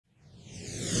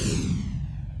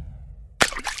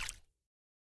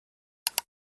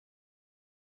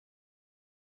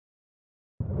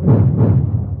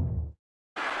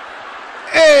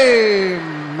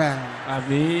Amen.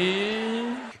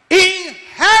 Àmín.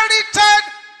 Inherited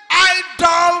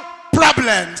idol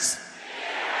problems.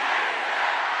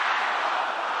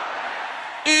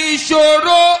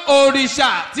 Ìṣòro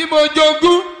òrìṣà tí mo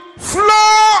jogún.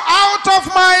 Flow out of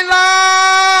my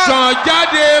life. Ṣàn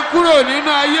jáde kúrò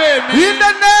nínú ayé mi. In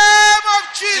the name of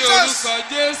Ní Jesus. orúkọ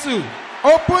Jésù.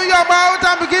 Open your mouth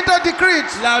and begin to decree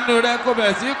it. Lanu rẹ kò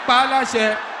bẹ̀rẹ̀ sí pa á láṣẹ.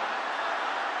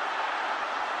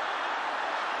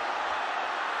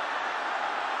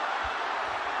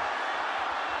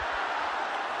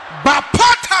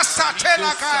 Bapata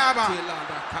satela kayaba.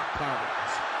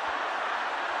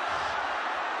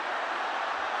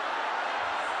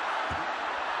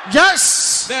 Yes.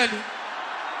 Bẹ́ẹ̀ni.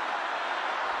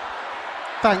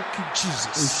 Thank you, O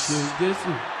Jesus. ṣeun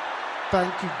Jésù.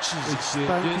 Thank you, O Jesus. ṣeun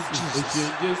Thank you, Jésù. O Jesus.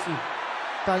 ṣeun Jésù.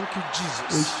 Thank you, O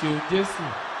Jesus. ṣeun Jésù.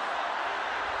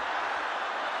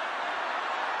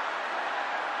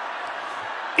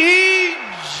 In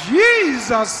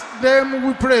Jesus' name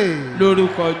we pray.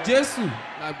 Lórúkọ Jésù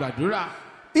la gbàdúrà.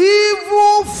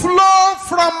 Evil flow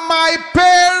from my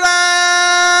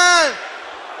parents.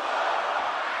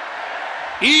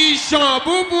 Ìṣàn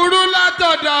búburú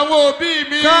látọ̀dọ̀ àwọn òbí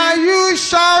mi. Can you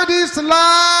shout this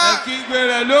loud? Ẹ̀kígbe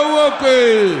rẹ̀ lówó pè.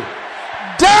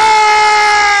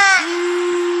 Die!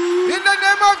 In the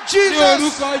name of Ní Jesus.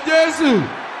 orúkọ Jésù.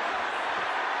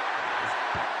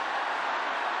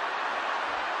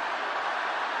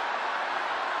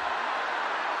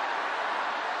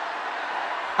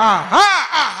 Aha,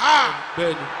 aha.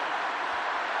 Bẹ́ẹ̀ni.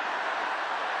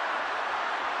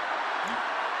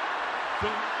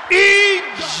 In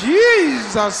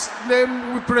Jesus'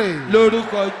 name we pray.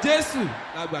 Lórúkọ Jésù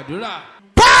la gbàdúrà.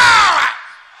 Power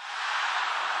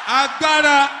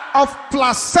Agbára of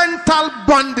placental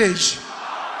bondage.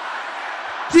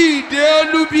 tí ìdè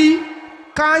olúbí.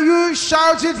 Can you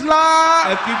shout it loud?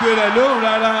 Ẹ̀kígbe rẹ̀ lóhùn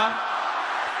rárá.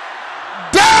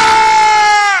 Die!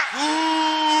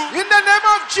 In the name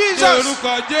of Ní Jesus.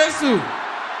 orúkọ Jésù.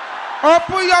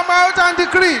 Open your mouth and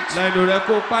decree it. Lẹ́nu rẹ̀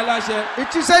kó pa láṣẹ.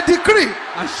 It is a decree.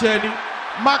 Àṣẹ ni.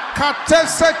 Makate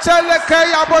secheleke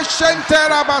yabo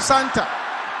shentera basanta.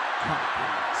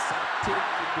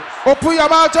 Open your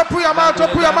mouth, open your mouth,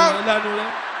 open your mouth. Lẹ́nu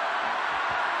rẹ̀.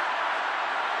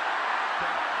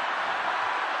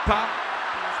 Pa.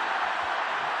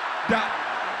 Da.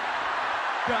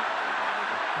 Da.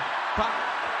 Pa.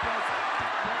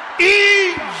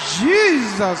 In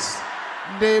Jesus'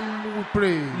 name we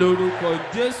pray. Lórúkọ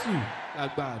Jésù la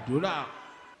gbàdúrà.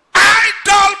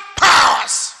 Idol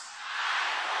powers.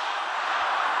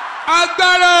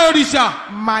 Agbára òrìṣà.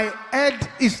 My head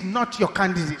is not your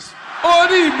candidate.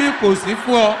 Orí mi kò sí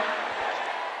fún ọ.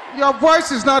 Your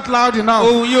voice is not loud enough.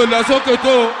 Ohùn yóò lọ sókè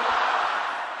tó.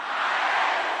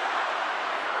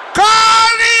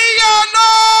 Carry your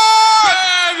load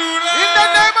Ẹrù rẹ̀. in the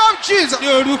name of Jesus. Ní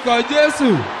orúkọ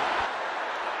Jésù.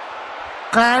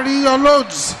 Carry your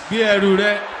loads. Bí ẹrù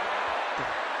rẹ̀.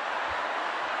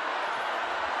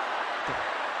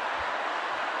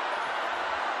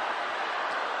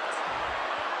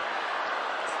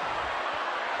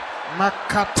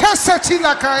 Makatese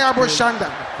tilakaya boshanda.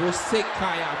 Você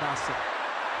cai a massa.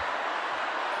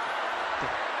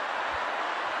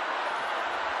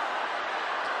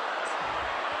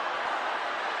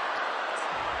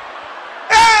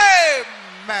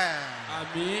 Amen.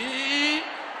 Amém.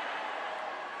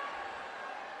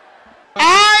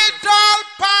 Idol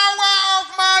power of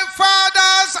my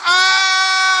father's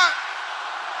eye.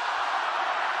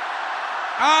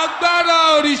 Agbára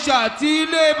òrìṣà tí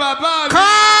ilé bàbá mi.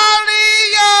 Carry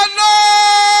your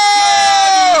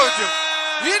load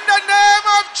in the name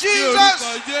of Ní Jesus.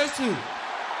 orúkọ Jésù.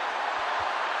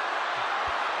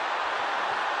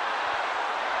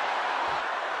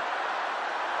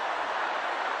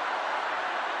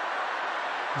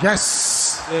 Yes.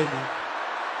 Bẹ́ẹ̀ni.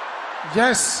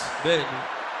 Yes. Bẹ́ẹ̀ni.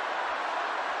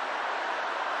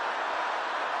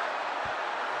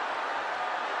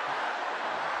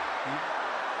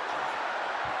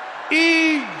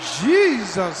 In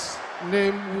Jesus'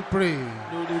 name we pray.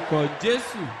 Lórúkọ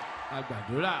Jésù a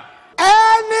gbàdúrà.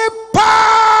 Any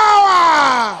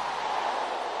power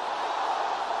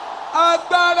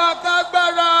Agbára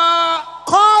kágbára.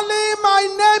 calling my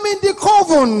name in the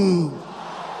coven,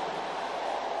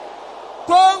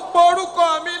 Tó ń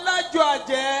porúkọ mi lájọ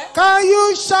àjẹ́. can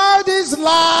you shout this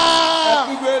loud?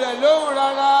 Ẹ̀kígbe rẹ̀ lóhùn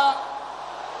rárá.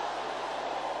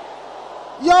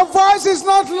 Your voice is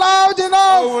not loud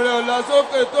enough. Ohùn rẹ̀ ò lọ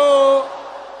sókè tó.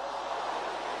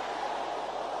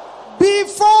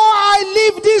 Before I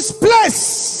leave this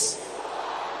place,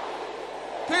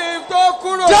 Kí n tó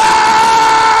kúrò.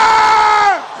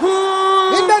 die! Kú.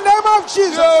 In the name of Ní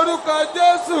Jesus. Lórúkọ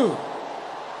Jésù.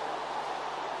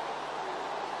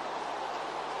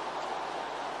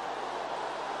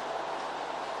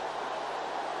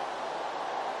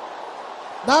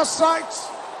 That's right.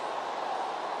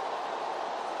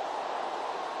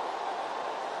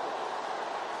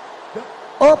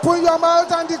 Open your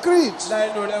mouth and decree it.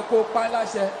 Lẹ́nu rẹ̀ kó pa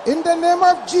láṣẹ. In the name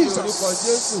of Lórúkọ Jesus.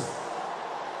 Jésù.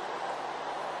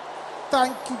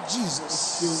 Thank you, O Jesus.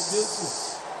 ṣeun Jésù.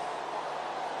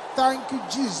 Thank you, O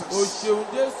Jesus. ṣeun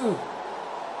Jésù.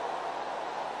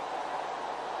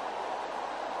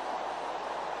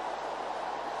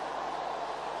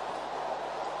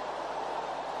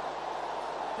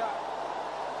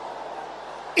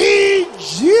 In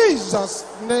Jesus'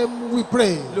 name we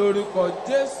pray. Lórúkọ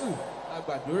Jésù la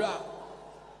gbàdúrà.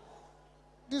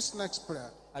 This next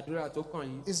prayer Àdúrà tó kàn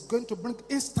yín. is going to bring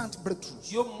instant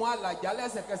breakthroughs. Yóò mú àlàjá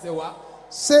lẹ́sẹ̀kẹsẹ̀ wá.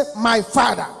 Say, my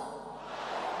Father,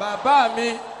 Bàbá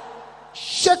mi,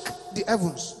 shake the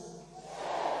heavens,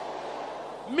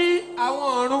 mì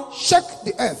àwọn ọ̀run, shake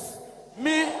the earth,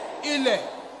 mì ilẹ̀,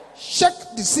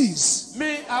 shake the seas,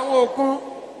 mì àwọn òkun,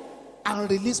 and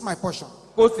release my portion.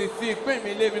 kó sì fi ìpín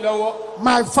mi lé mi lọ́wọ́.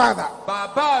 My Father,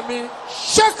 Bàbá mi,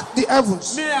 shake the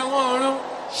heavens, mì àwọn ọ̀run,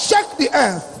 shake the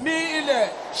earth, mì ilẹ̀,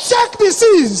 shake the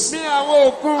seas, mì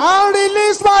àwọn òkun, and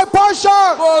release my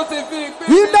portion. kó sì fi ìpín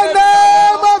mi In lé the mi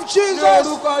name lọ́wọ́. of Jesus,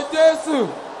 Lórúkọ Jésù.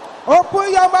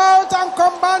 open your mouth and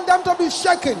command them to be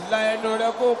shaken. La ẹnu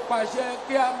rẹ kó pàṣẹ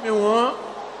kí á mì wọ́n.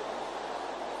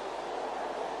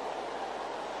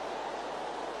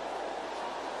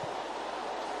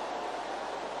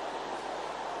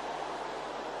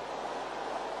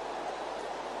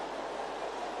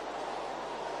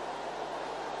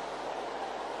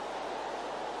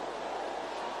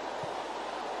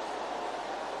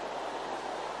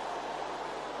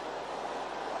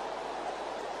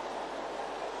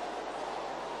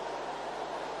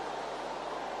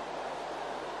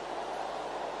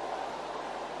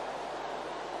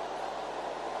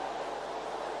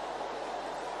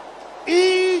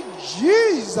 In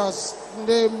Jesus'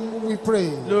 name we pray.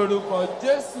 Lórúkọ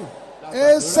Jésù. la A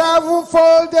gbàdúrà.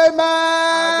 sevenfold Àmì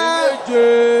amen.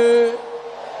 méje.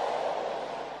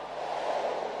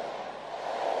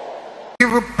 We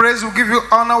give you praise, we give you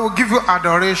honor, we give you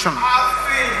adoration.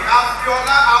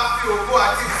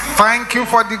 Thank you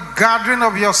for the gathering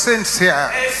of your saints here.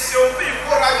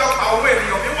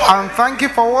 And thank you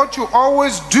for what you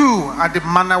always do at the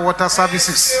Manna Water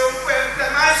services.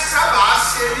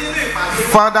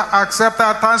 Father, accept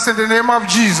our thanks in the name of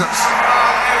Jesus.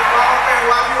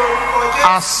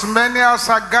 As many as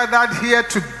are gathered here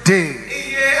today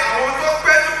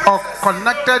or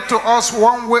connected to us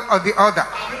one way or the other,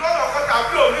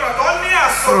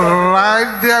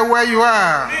 right there where you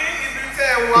are,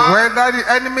 whether the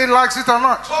enemy likes it or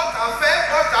not,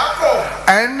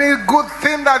 any good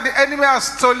thing that the enemy has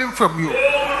stolen from you,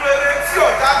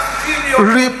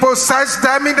 repossess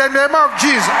them in the name of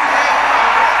Jesus.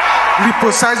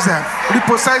 Repossess them,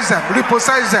 repossess them,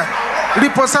 repossess them,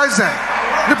 repossess them,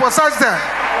 repossess them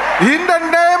in the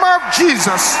name of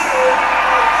Jesus.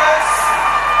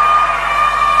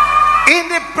 In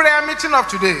the prayer meeting of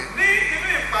today,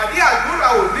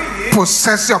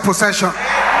 possess your possession.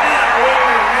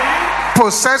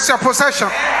 Possess your possession.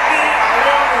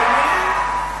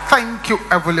 Thank you,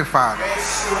 Heavenly Father.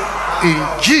 In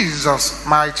Jesus'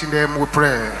 mighty name we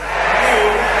pray.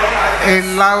 A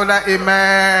louder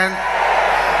amen.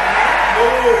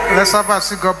 Let's have a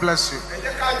seat. God bless you.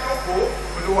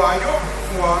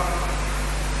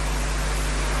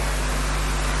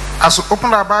 As we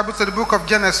open our Bible to the book of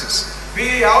Genesis.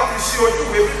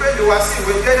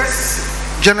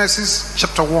 Genesis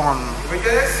chapter 1. We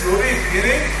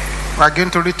are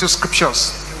going to read two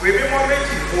scriptures.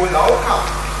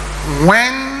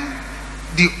 When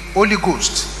the Holy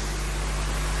Ghost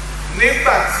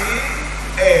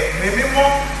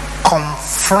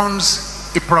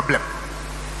confronts a problem.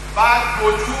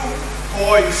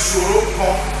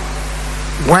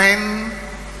 When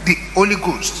the Holy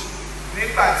Ghost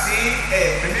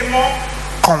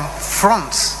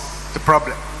confronts a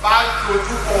problem.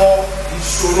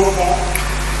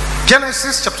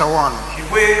 Genesis chapter 1.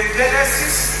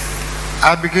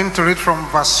 I begin to read from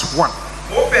verse 1.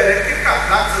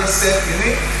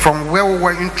 From where we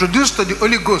were introduced to the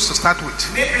Holy Ghost to start with.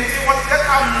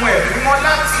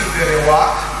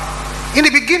 In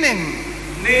the beginning,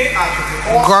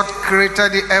 God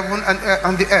created the heaven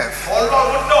and the earth.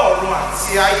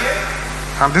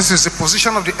 And this is the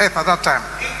position of the earth at that time.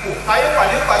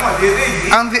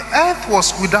 And the earth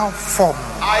was without form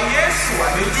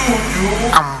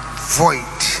and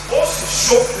void,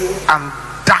 and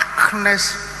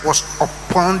darkness was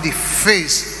upon the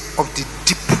face of the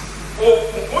deep.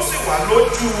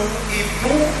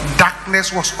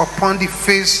 Darkness was upon the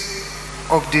face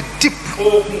of the deep.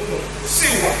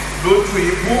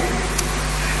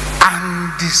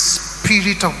 And the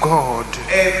Spirit of God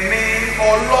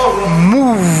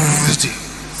moved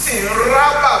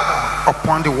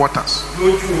upon the waters.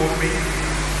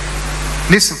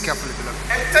 Listen carefully, beloved.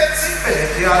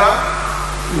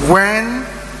 When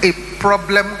a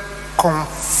problem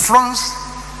confronts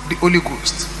the Holy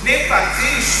Ghost,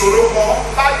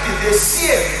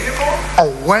 or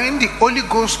when the Holy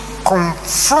Ghost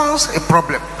confronts a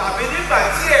problem,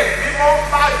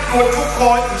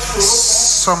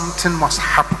 something must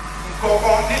happen.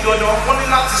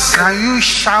 Can you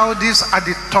shout this at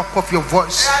the top of your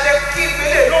voice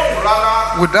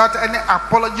without any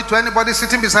apology to anybody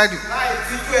sitting beside you?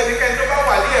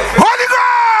 Holy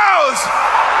Ghost!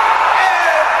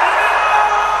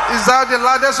 Is that the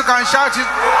loudest you can shout it?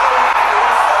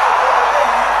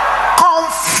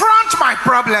 Confront my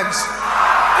problems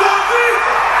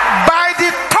by the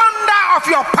thunder of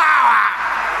your power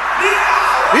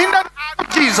in the name of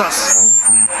Jesus.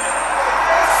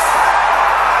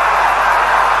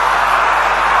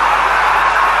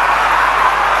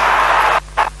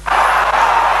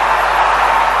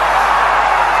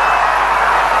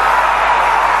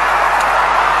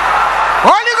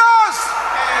 Holy Ghost,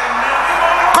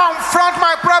 confront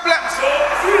my problems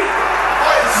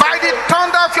by the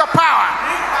thunder of your power.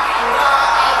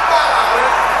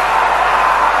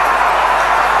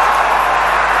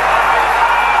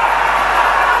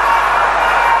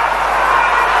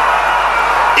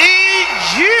 In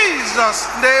Jesus'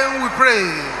 name we pray.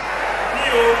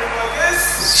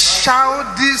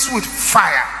 Shout this with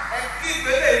fire.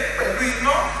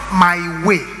 My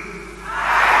way.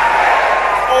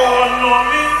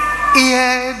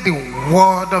 Hear the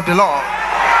word of the Lord.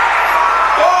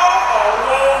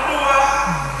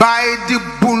 By the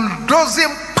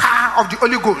bulldozing power of the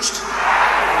Holy Ghost.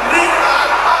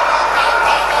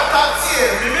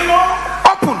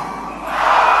 Open.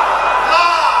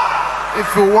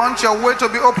 If you want your way to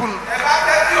be open,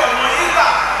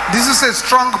 this is a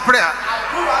strong prayer.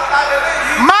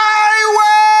 My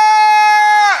way.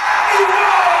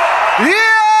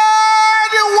 Hear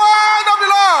the word of the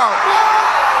Lord.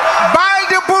 By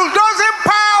the bulldozing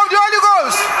power of the Holy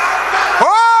Ghost.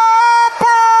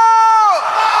 Open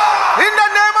in the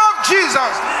name of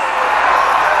Jesus.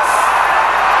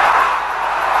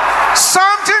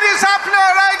 Something is happening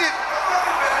already.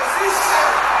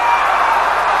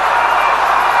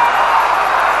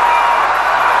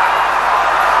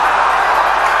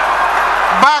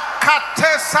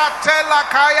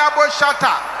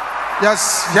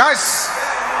 Yes, yes,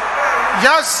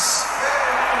 yes,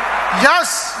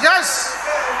 yes, yes,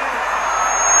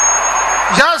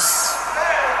 yes.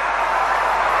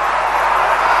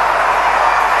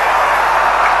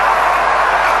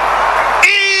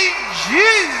 In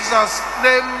Jesus'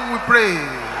 name we pray.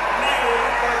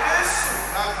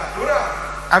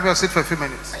 Have your seat for a few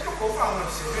minutes.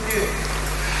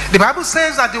 The Bible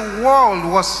says that the world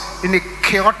was in a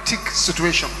chaotic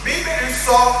situation.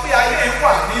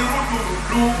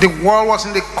 The world was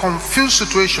in a confused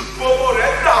situation.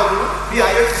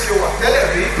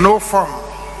 No form,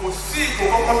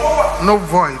 no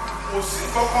void.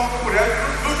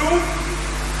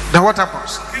 Then what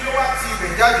happens?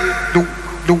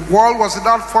 The world was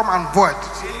without form and void.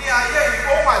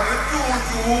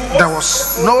 There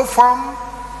was no form,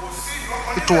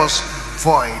 it was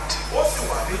void.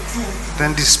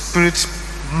 Then the Spirit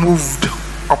moved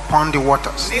upon the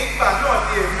waters.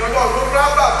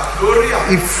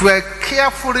 If we're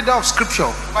careful reader of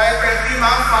Scripture,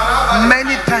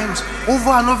 many times,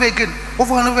 over and over again,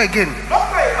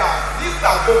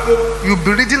 you'll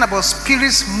be reading about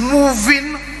spirits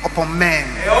moving upon men.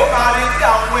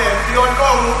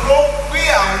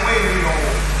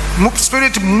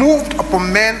 Spirit moved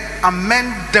upon men, and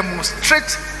men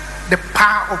demonstrate the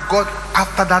power of God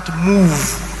after that move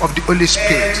of the Holy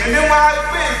Spirit.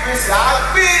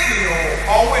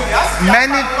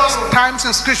 Many times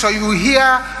in Scripture you will hear,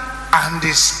 and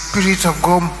the Spirit of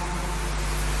God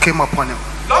came upon him.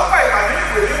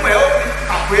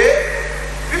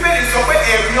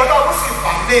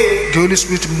 The Holy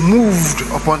Spirit moved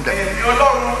upon them.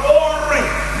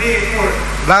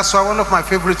 That's why one of my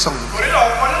favorite songs,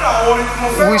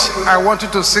 which I want you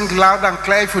to sing loud and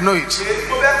clear if you know it,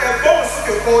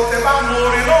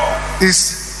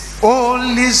 is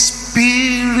Holy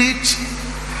Spirit,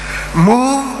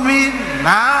 move me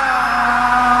now,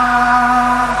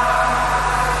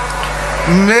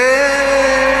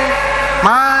 make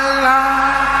my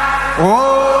life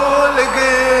whole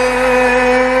again.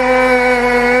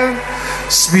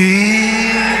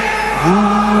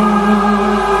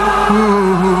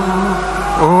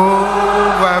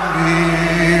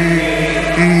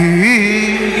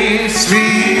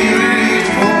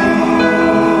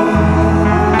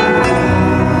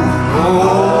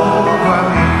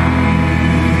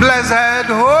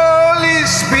 Blessed Holy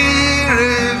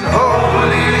Spirit,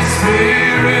 Holy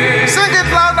Spirit. Sing it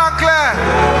loud and clear.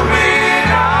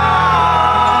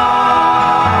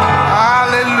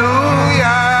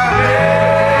 Hallelujah.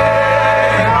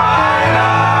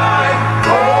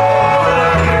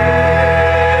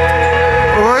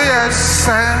 Oh yes,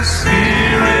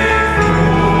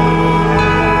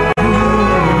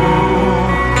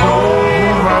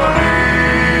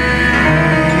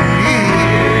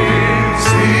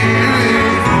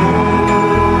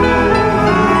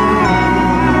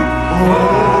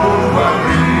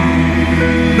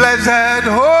 Blessed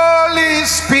Holy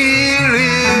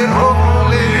Spirit,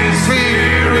 Holy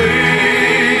Spirit,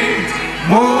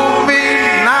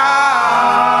 moving now.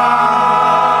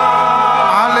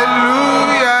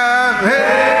 Hallelujah.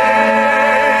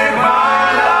 Make my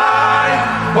life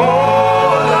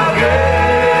whole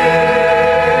again.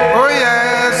 Oh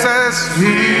yes,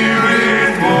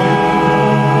 Spirit, move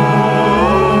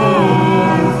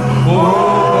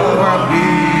over me.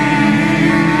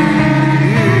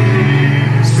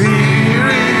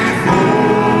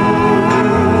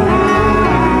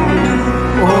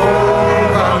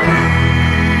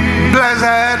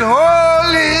 Blessed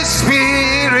Holy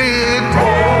Spirit,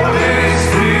 Holy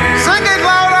Spirit. Sing it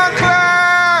loud and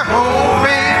clear.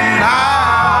 Moving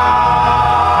now.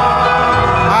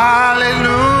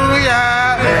 Hallelujah.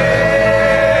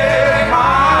 Make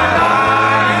my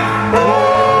life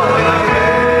whole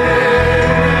again.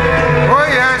 Oh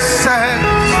yes, Spirit.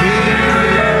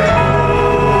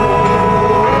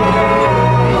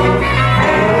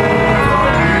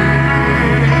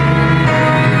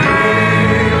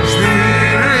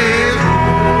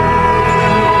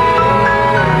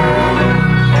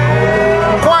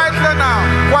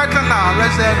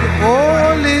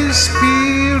 Holy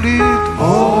Spirit,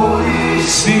 Holy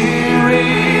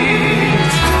Spirit,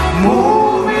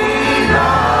 moving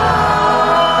now.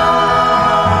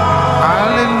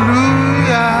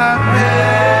 Hallelujah.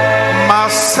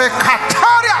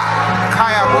 Masekataria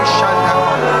Kaya Boshanda.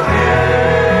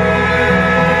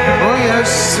 Oh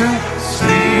yes,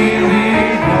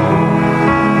 Spirit.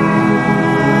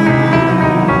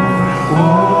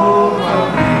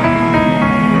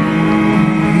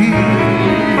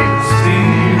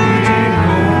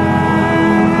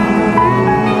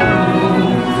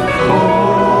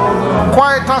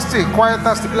 Quiet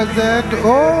thirsty, blessed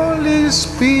Holy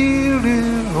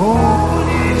Spirit,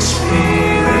 Holy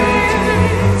Spirit,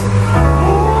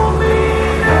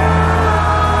 moving now.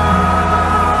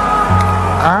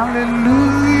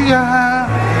 Hallelujah.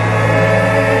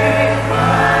 Make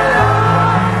my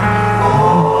life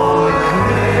whole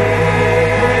again.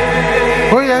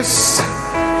 Oh yes.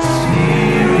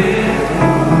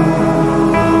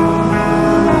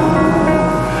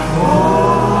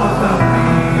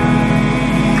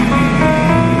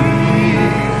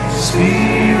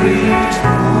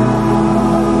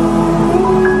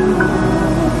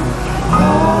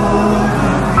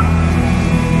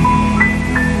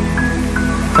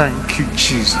 Thank you,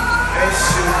 Jesus.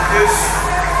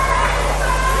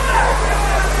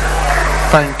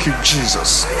 Thank you,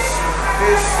 Jesus.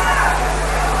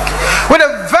 With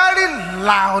a very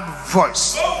loud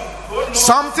voice,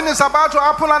 something is about to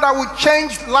happen and that will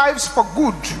change lives for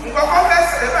good.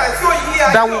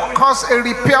 That will cause a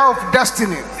repair of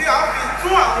destiny.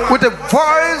 With a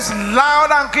voice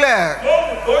loud and clear.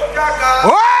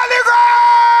 Holy Ghost!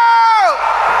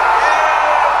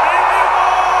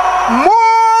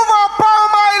 Move upon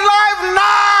my life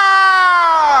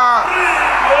now.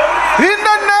 In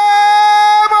the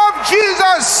name of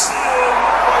Jesus.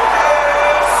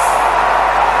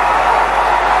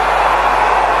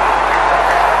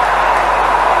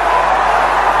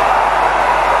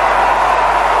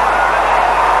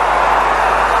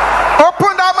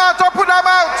 Open them out, open them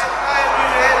out.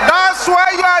 That's why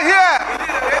you are here.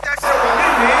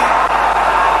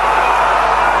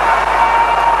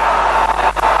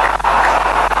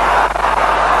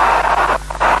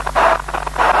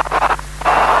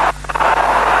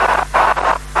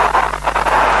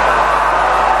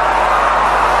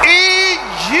 In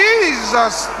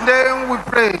Jesus' name we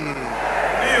pray.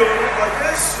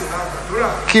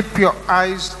 Keep your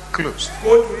eyes closed.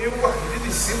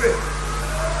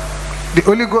 The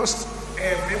Holy Ghost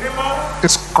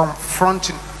is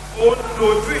confronting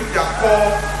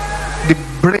the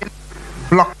brain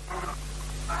block,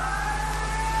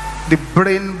 the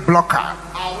brain blocker,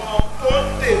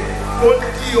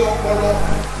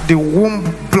 the womb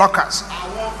blockers,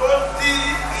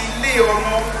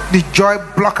 the joy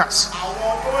blockers,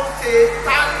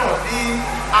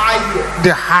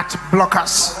 the heart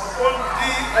blockers.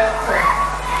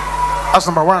 That's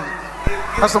number one.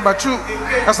 That's number 2.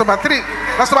 That's number 3.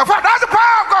 That's number 4. That's the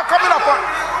power of God coming upon you.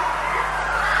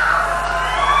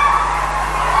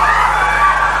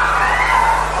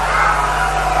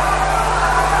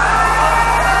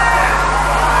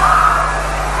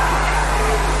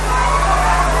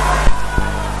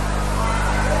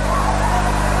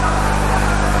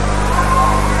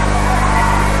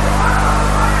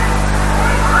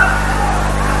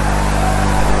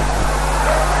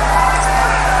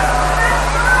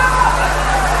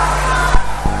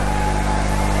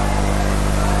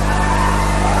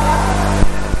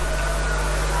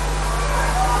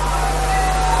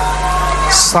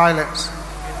 Silence.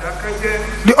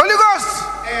 The Holy Ghost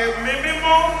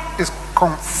is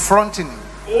confronting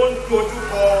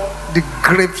the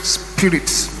grave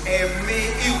spirits.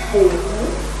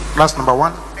 That's number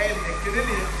 1,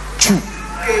 2,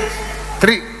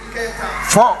 3,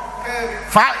 4,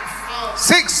 5,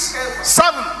 6,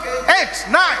 7, 8,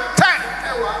 9, 10.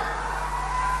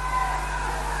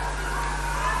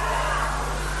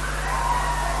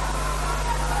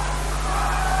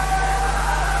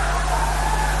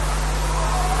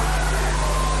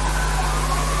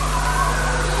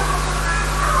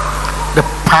 The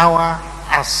power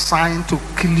assigned to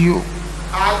kill you,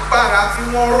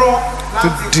 to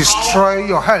destroy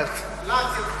your health,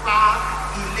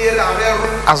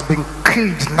 has been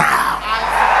killed now.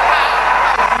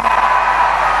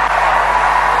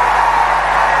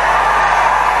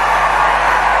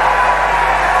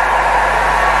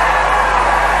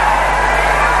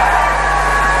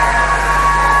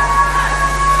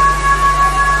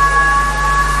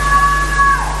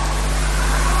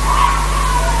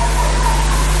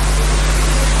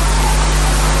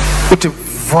 With a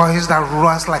voice that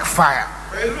roars like fire.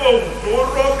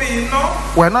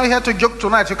 We're not here to joke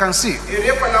tonight, you can see.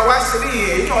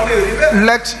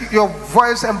 Let your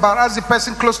voice embarrass the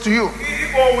person close to you.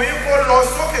 Holy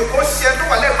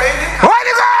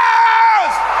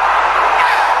Ghost!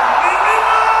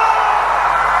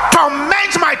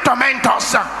 Torment my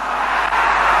tormentors.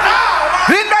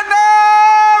 In the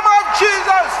name of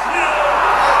Jesus.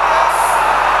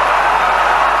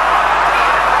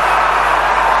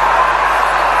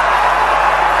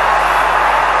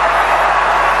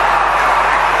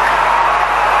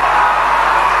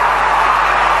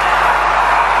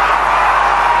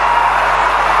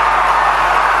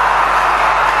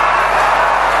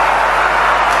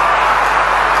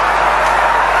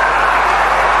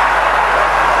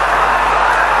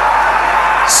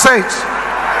 Say it.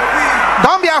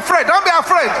 Don't be afraid. Don't be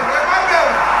afraid.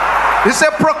 It's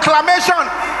a proclamation.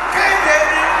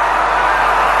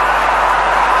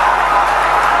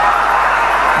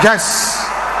 Yes.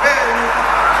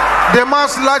 They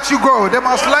must let you go. They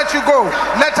must let you go.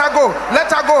 Let her go.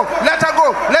 Let her go. Let her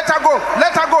go. Let her go.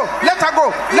 Let her go. Let her go.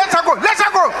 Let her go. Let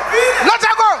her go. Let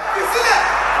her go.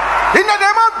 In the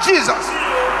name of Jesus.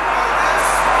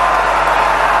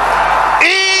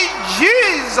 In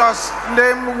Jesus'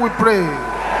 name we pray.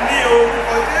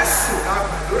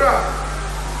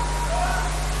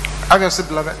 Have your seat,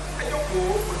 beloved.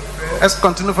 Let's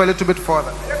continue for a little bit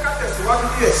further.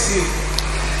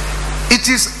 It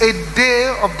is a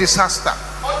day of disaster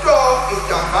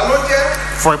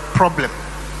for a problem.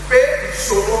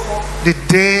 The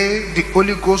day the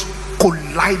Holy Ghost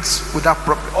collides with that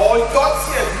problem.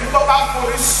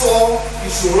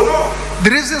 The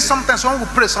reason sometimes when we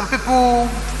pray, some people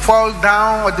fall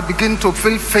down or they begin to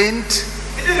feel faint,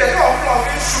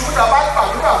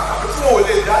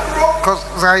 because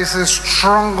there is a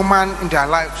strong man in their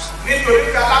lives.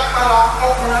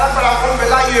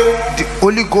 The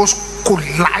Holy Ghost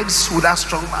collides with that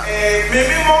strong man,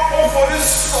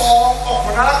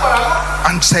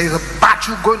 and there is a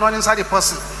battle going on inside the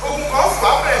person.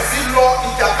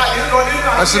 The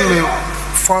person may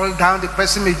fall down, the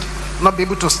person may not be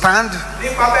able to stand.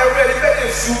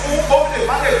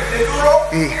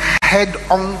 A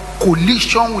head-on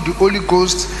collision with the Holy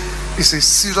Ghost is a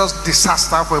serious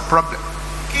disaster for a problem.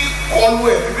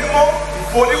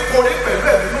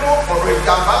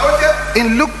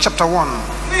 In Luke chapter 1,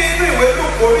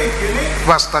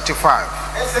 verse 35.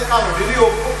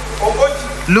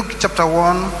 Luke chapter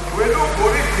 1,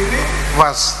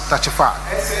 verse 35.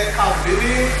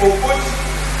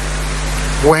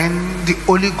 When the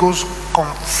Holy Ghost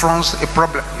confronts a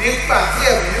problem,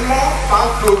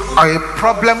 or a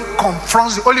problem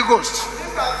confronts the Holy Ghost,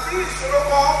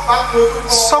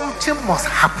 something must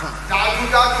happen.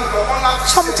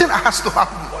 Something has to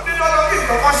happen.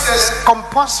 It's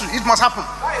compulsory. It must happen.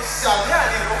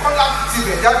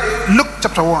 Luke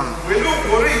chapter 1.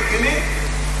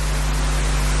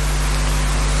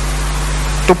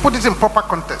 To put it in proper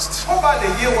context,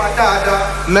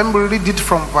 let me read it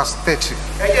from verse 30.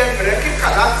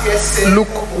 Luke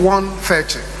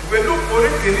 1:30.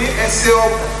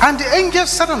 And the angel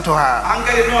said unto her,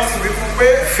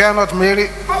 Fear not, Mary,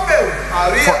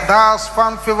 for thou hast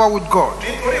found favor with God.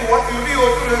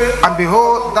 And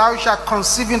behold, thou shalt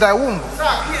conceive in thy womb,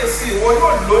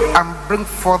 and bring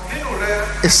forth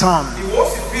a son,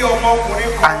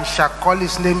 and shall call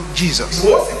his name Jesus.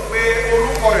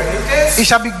 He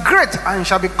shall be great, and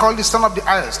shall be called the Son of the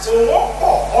Highest.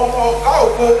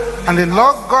 And the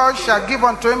Lord God shall give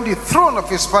unto him the throne of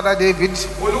his father David,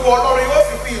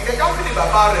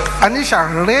 and he shall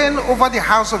reign over the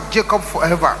house of Jacob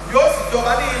forever.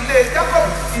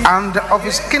 And of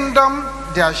his kingdom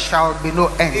there shall be no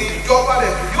end.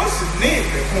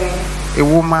 A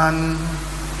woman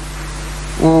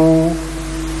who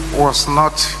was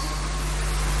not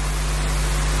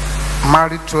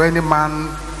married to any man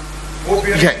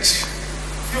yet,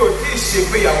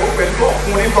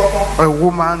 a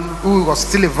woman who was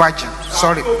still a virgin,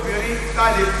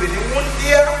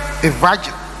 a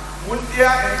virgin.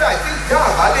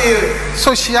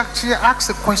 So she actually asked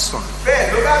a question.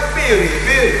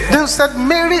 Then said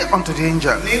Mary unto the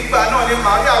angel,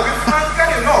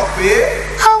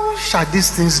 How shall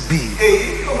these things be,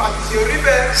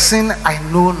 seeing I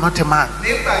know not a man?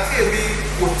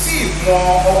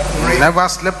 Never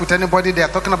slept with anybody. They are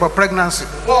talking about pregnancy.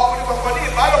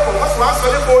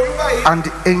 And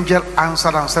the angel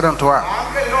answered and said unto her,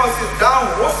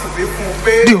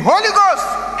 The Holy Ghost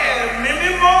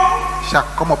shall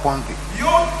come upon thee.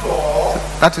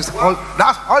 That is all.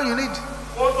 That's all you need.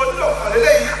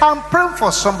 I'm praying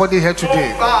for somebody here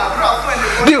today.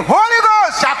 The Holy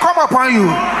Ghost shall come upon you.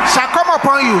 Shall come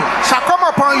upon you. Shall come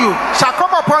upon you. Shall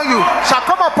come upon you. Shall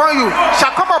come upon you.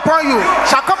 Shall come upon you.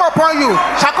 Shall come upon you.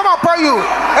 Shall come upon you.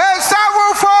 A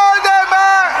sevenfold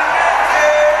amen.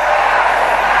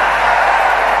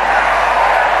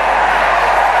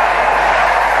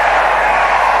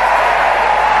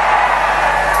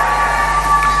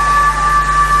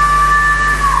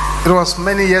 It was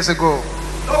many years ago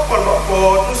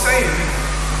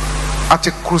at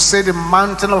a crusade in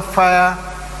Mountain of Fire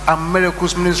and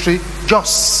Miracles Ministry,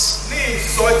 Jos,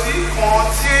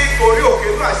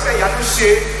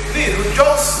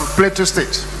 Plateau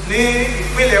State.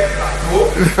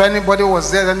 If anybody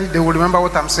was there, then they will remember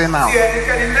what I'm saying now.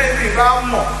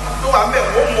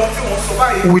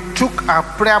 We took our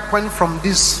prayer point from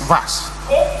this verse.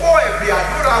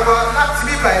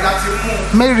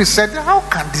 Mary said, How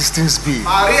can these things be?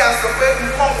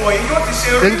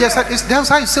 Then just said, The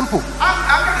answer is simple.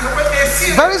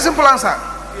 Very simple answer.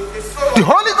 The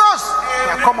Holy Ghost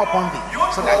will come upon thee.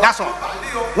 So that's all.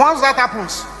 Once that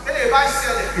happens,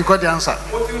 you got the answer.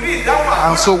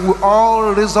 And so we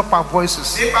all raise up our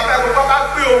voices.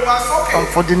 And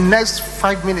for the next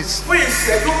 5 minutes,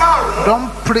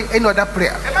 don't pray any other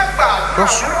prayer.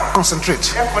 Just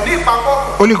concentrate.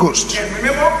 Holy Ghost,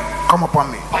 come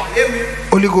upon me.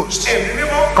 Holy Ghost,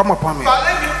 come upon me.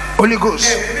 Holy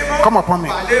Ghost, come upon me.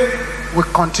 We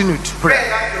continued to pray.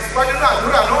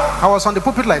 I was on the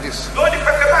pulpit like this.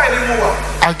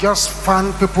 I just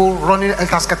found people running el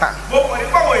cascata.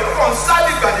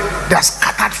 They are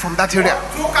scattered from that area.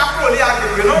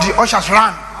 The ushers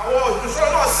ran.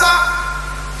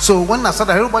 So when I saw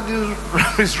that everybody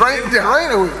is running, they're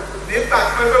running away. I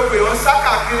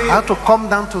had to come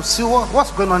down to see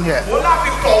what's going on here.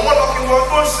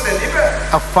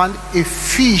 I found a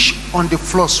fish on the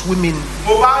floor swimming.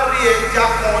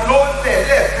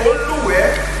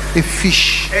 A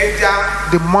fish.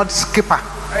 The mud skipper.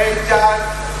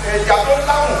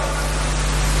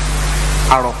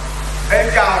 Arrow.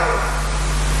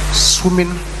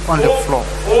 Swimming on the floor.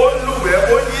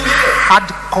 Hard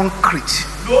concrete.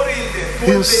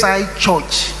 Inside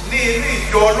church.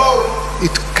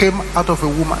 It came out of a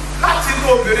woman.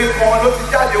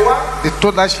 They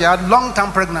told her she had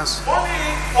long-term pregnancy. But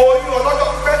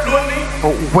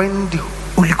when the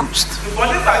Holy Ghost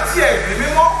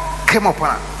came upon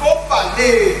her,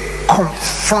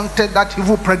 confronted that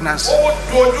evil pregnancy,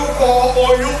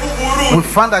 we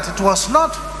found that it was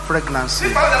not pregnancy.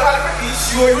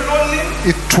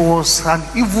 It was an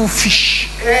evil fish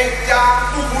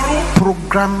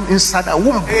programmed inside a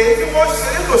womb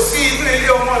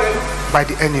by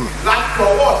the enemy.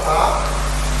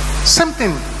 Same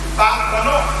thing.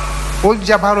 Old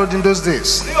Jabba Road in those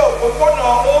days.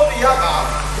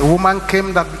 A woman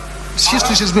came that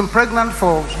she's been pregnant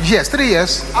for years, 3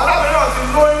 years.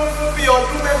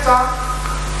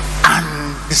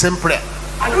 And the same prayer.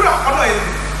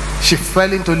 She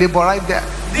fell into labor right there.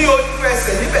 They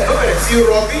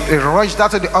rushed her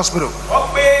to the hospital.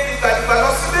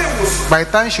 By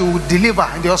the time she would deliver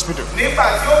in the hospital,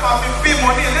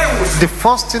 the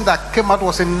first thing that came out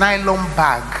was a nylon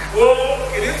bag.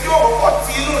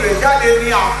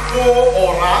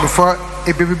 Before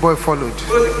a baby boy followed.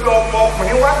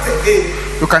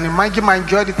 You can imagine my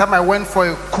joy the time I went for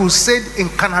a crusade in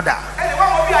Canada.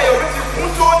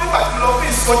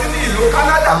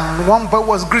 And one boy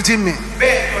was greeting me.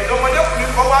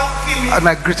 And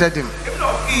I greeted him.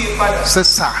 Said,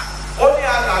 sir,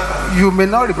 you may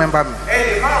not remember me.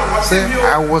 Say,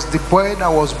 I was the boy that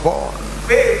was born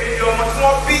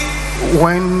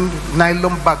when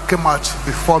nylon bag came out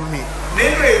before me.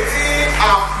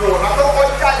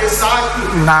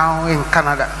 Now in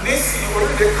Canada.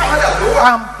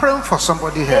 I'm praying for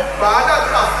somebody here.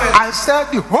 I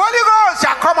said the Holy Ghost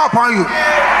shall come upon you.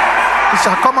 It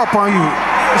shall come upon you.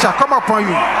 It shall come upon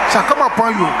you. It shall come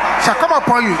upon you. It shall come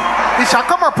upon you. It shall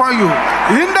come upon you.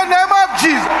 In the name of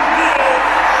Jesus.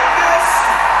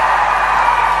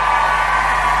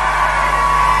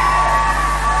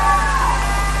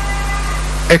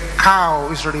 A cow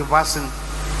is reversing.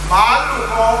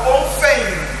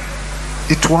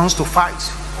 It wants to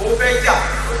fight.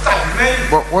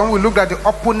 But when we look at the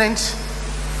opponent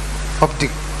of the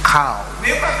cow,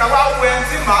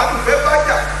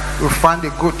 we find a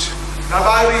goat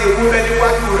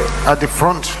at the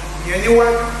front,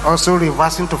 also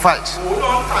reversing to fight.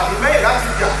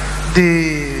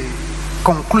 The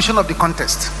conclusion of the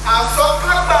contest.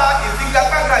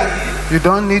 You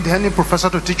don't need any professor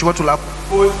to teach what will happen.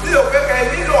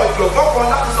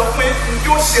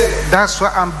 That's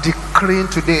why I'm declaring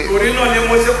today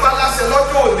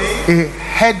a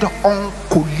head-on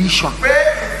collision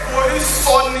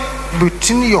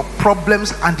between your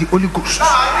problems and the Holy Ghost.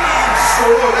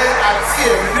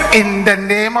 In the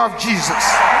name of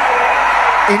Jesus.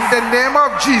 In the name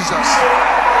of Jesus.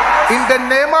 In the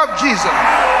name of Jesus.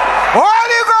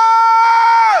 Holy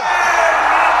Ghost!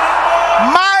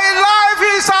 My life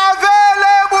is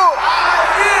available.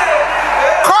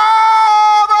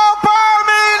 Come upon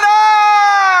me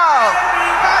now.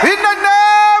 In the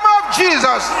name of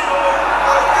Jesus.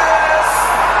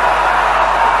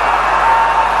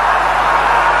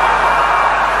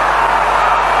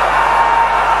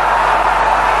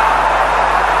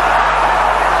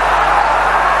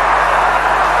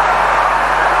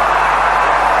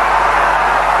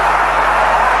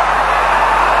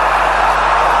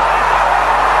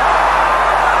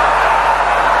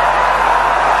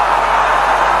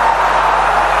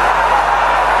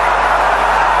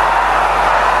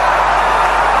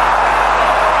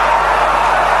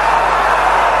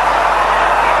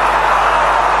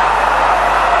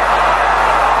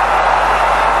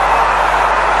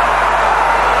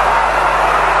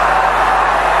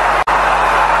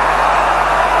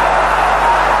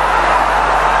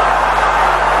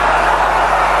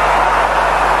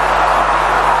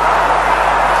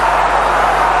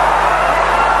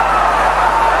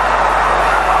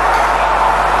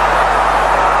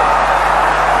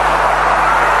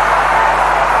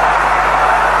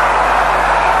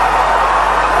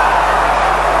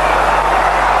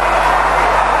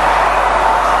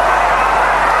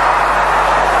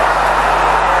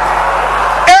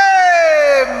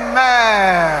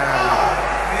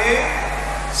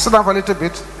 Sit down for a little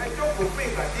bit.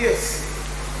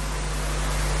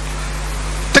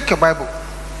 Take your Bible.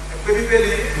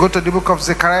 Go to the book of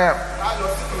Zechariah,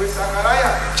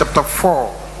 chapter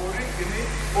 4,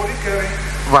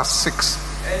 verse 6.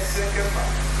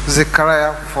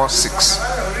 Zechariah 4:6.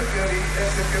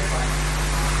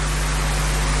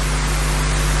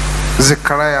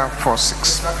 Zechariah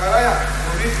 4:6.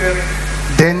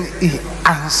 Then he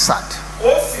answered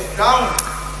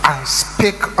and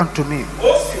spake unto me,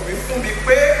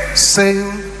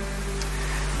 saying,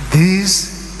 this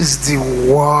is the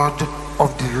word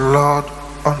of the Lord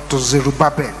unto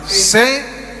Zerubbabel, saying,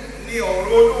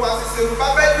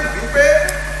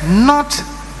 not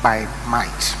by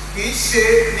might,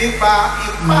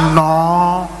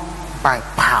 nor by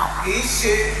power,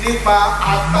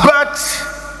 but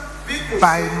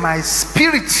by my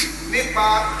spirit,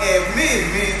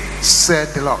 said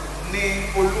the Lord.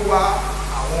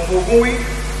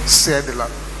 Said the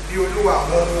Lord.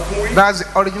 That's the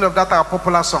origin of that our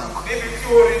popular song.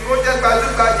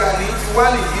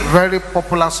 Very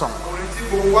popular song,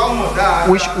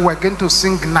 which we're going to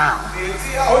sing now.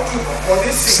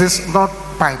 It says, not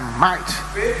by might,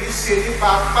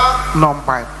 not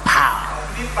by power,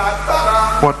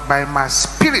 but by my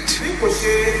spirit,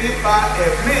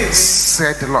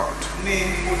 said the Lord.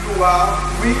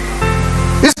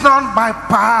 It's not by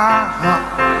power,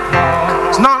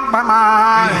 it's not by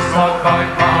might, It's not by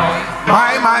might,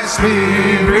 my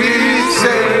spirit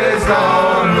says the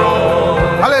Lord.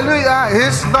 Hallelujah.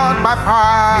 It's not by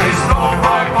power. It's not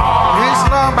by power. It's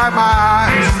not by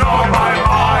might. It's not by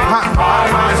might.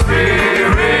 By my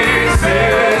spirit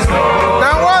says the Lord.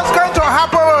 Then what's going to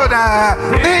happen?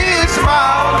 This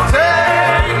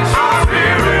mountain shall be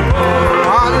removed.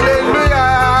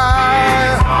 Hallelujah.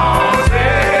 This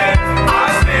mountain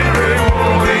has been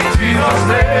removed in Jesus'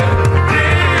 name.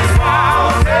 This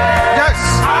mountain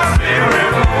has been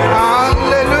removed.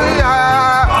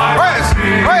 Hallelujah. Where's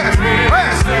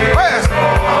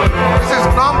this is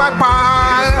not by power.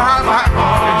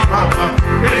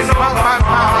 It's not by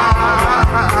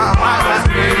power. My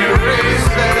spirit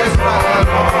says the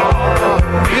Lord.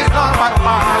 It's not by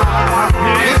power.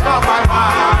 It's not by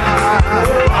power.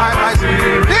 My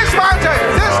spirit. This mountain.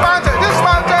 This mountain. This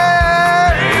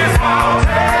mountain. This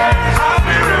mountain has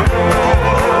been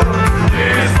removed.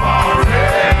 This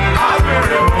mountain has been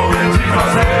removed in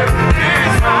Jesus' name.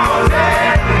 This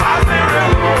mountain has been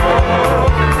removed.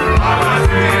 My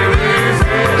spirit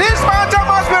says. This mountain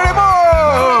must be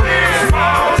removed. This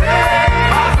mountain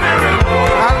has been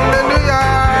removed. Hallelujah.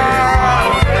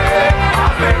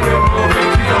 Has been removed in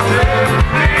Jesus' name.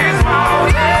 This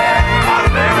mountain has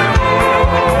been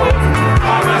removed.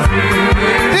 My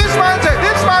spirit. This mountain. This mountain. This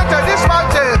mountain. This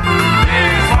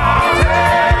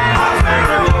mountain has been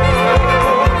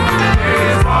removed.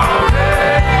 This mountain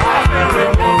has been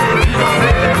removed in Jesus'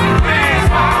 name. This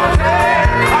mountain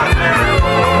has been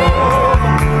removed.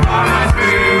 My spirit says,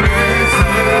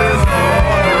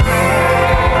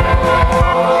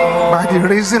 by the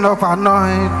reason of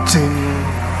anointing,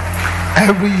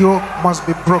 every yoke must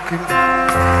be broken.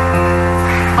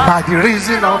 By the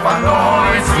reason of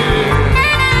anointing,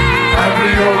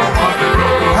 every yoke must be broken.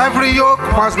 Every yoke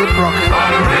must be broken.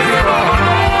 By the reason of anointing,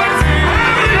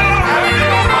 every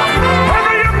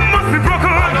yoke must be broken.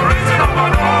 By the reason of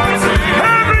anointing,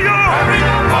 every yoke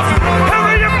must be broken. Every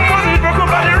yoke must be broken.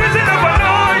 By the reason of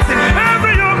anointing, every yoke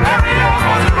must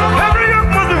be broken. Every yoke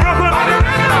must be broken. By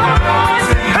the reason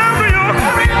of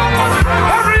anointing,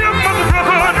 every yoke must be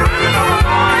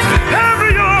broken. Every yoke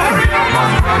must be broken.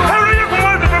 By the reason of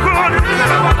anointing, every yoke must be broken.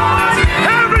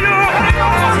 Every yoke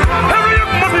must be broken. By the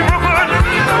reason of anointing, every yoke must be broken.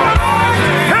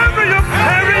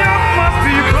 Every yoke must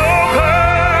be broken.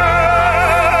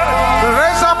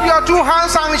 Raise up your two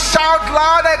hands and shout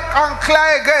loud and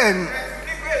clear again.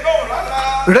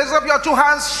 Raise up your two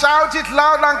hands, shout it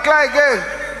loud and clear again.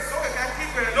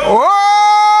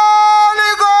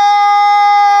 Holy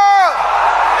Ghost,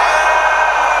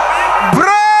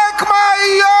 break my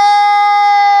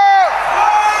yoke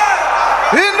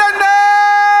in the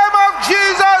name of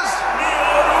Jesus.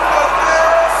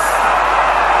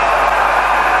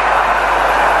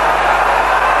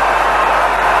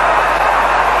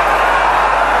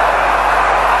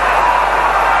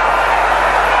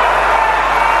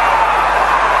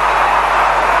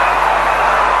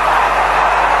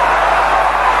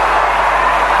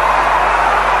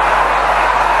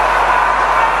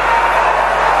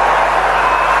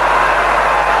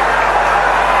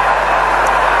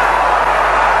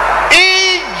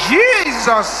 In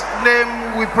Jesus'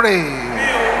 name we pray.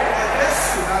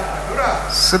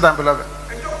 Sit down, beloved.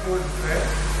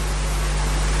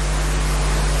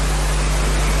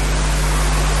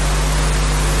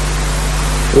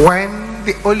 When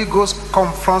the Holy Ghost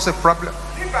confronts a problem,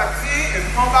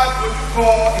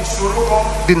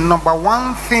 the number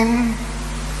one thing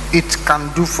it can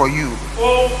do for you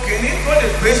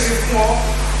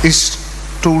is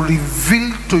to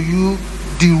reveal to you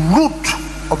the root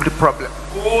of the problem.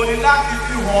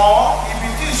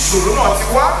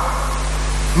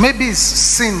 Maybe it's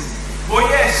sin.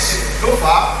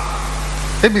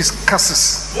 Maybe it's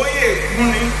curses.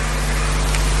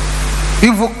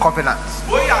 Evil covenants.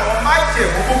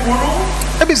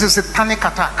 Maybe it's a satanic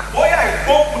attack.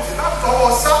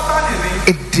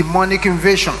 A demonic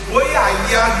invasion.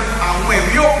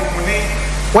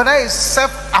 Whether it's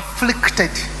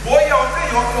self-afflicted,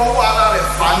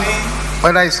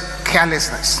 whether it's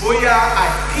carelessness,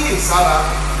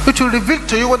 it will reveal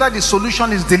to you whether the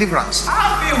solution is deliverance,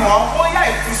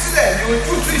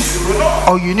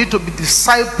 or you need to be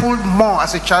discipled more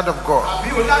as a child of God.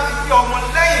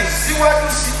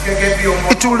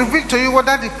 It will reveal to you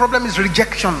whether the problem is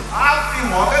rejection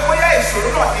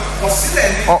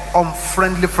or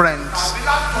unfriendly friends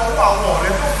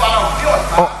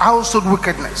or household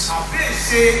wickedness,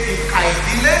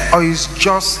 or is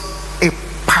just a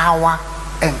power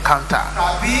encounter,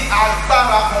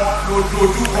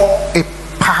 a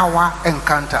power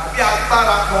encounter.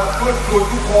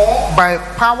 By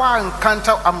power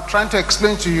encounter, I'm trying to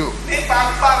explain to you.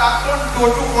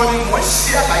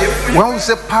 When we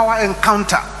say power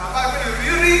encounter,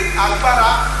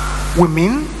 we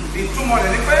mean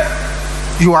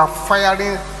you are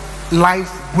firing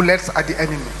live bullets at the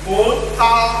enemy,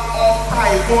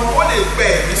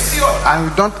 and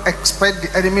you don't expect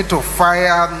the enemy to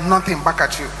fire nothing back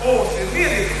at you.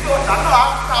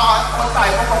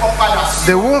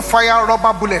 They won't fire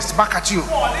rubber bullets back at you.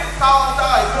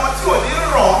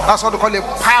 That's what they call a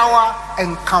power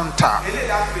encounter.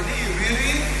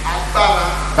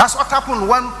 That's what happened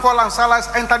when Paul and Silas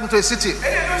entered into a city.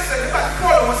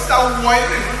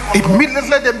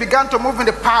 Immediately they began to move in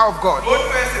the power of God.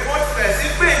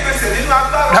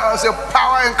 That was a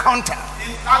power encounter.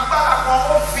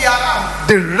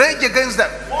 They raged against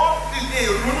them.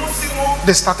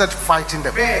 They started fighting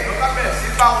them.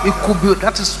 It could be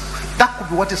that could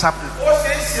be what is happening.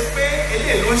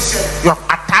 You have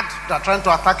attacked, they are trying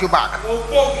to attack you back. The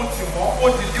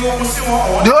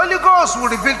Holy Ghost will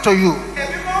reveal to you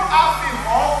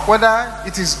whether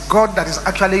it is God that is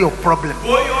actually your problem.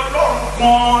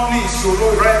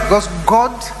 Because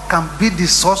God can be the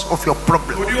source of your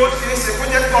problem.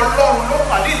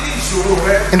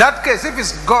 In that case, if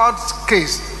it's God's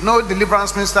case, no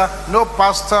deliverance minister, no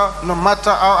pastor, no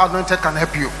matter how anointed, can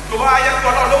help you.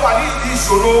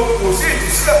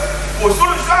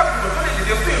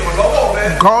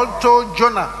 God told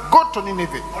Jonah, go to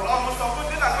Nineveh.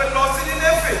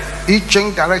 He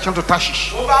changed direction to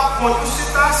Tarshish.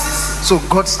 So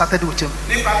God started with him.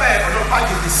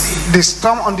 The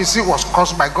storm on the sea was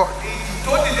caused by God.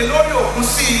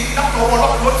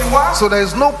 So there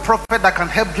is no prophet that can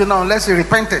help Jonah unless he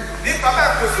repented.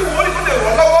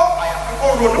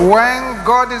 When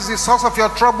God is the source of your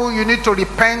trouble, you need to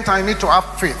repent and you need to have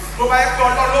faith.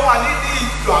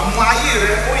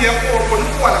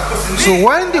 So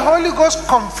when the Holy Ghost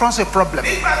confronts a problem,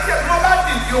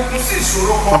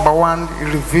 number one,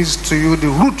 it reveals to you the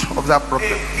root of that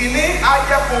problem.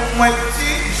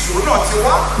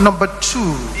 Number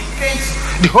two,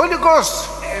 the Holy Ghost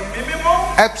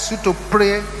helps you to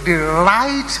pray the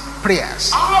right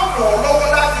prayers.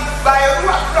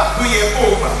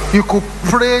 You could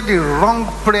pray the wrong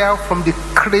prayer from the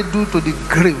cradle to the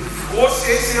grave.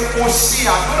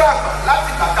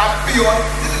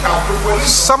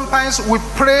 Sometimes we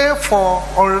pray for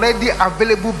already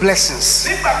available blessings,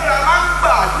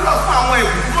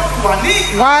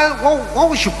 while what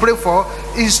we should pray for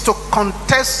is to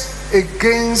contest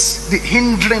against the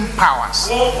hindering powers.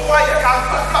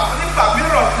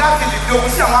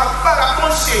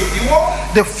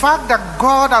 The fact that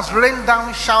God has rained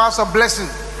down showers of blessing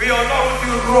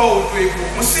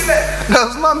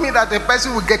does not mean that the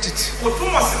person will get it.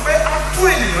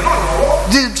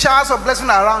 The showers of blessing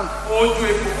are around,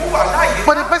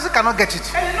 but the person cannot get it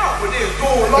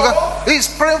because he is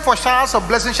praying for showers of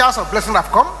blessing. Showers of blessing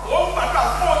have come,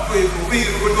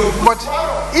 but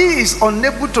he is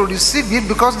unable to receive it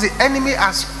because the enemy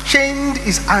has chained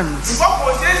his hands.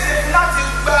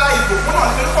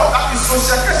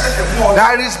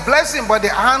 There is blessing, but the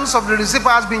hands of the receiver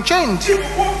has been chained.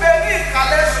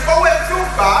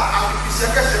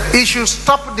 He should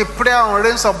stop the prayer on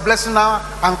rains of blessing now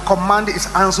and command his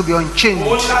hands to be unchained.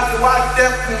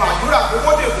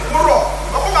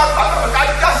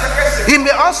 He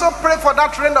may also pray for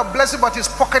that rain of blessing, but his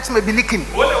pockets may be leaking.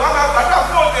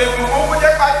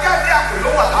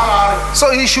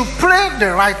 So he should pray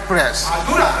the right prayers.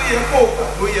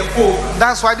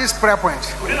 That's why this prayer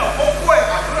point,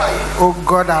 oh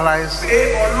God, arise,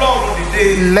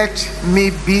 let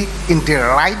me be in the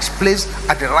right place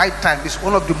at the right time, is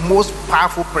one of the most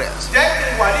powerful prayers.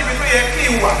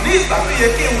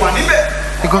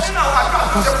 Because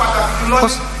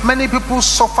many people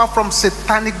suffer from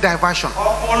satanic diversion.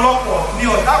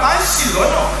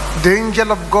 The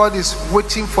angel of God is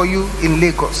waiting for you in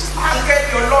Lagos.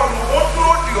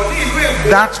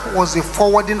 That was a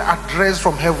forwarding address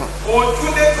from heaven.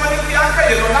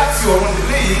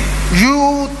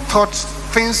 You thought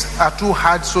things are too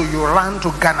hard, so you ran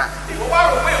to Ghana,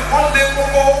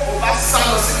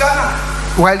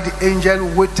 while the angel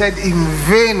waited in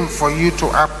vain for you to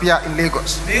appear in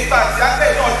Lagos.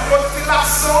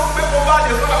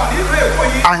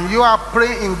 And you are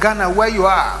praying in Ghana where you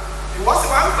are.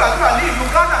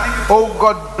 Oh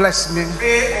God, bless me.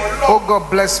 Oh God,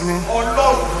 bless me.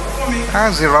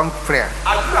 That's the wrong prayer.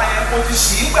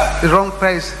 The wrong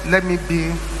prayer is, let me be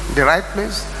in the right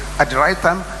place at the right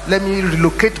time. Let me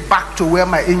relocate back to where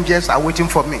my angels are waiting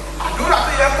for me.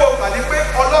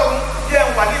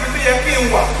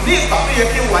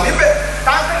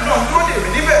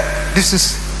 This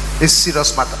is a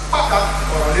serious matter.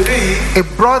 A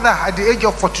brother at the age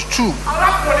of 42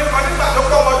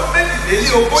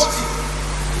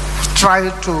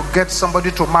 tried to get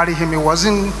somebody to marry him. He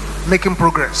wasn't making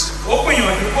progress.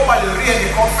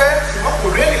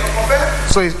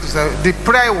 So the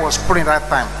prayer was praying that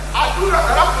time.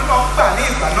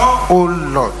 Oh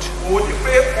Lord,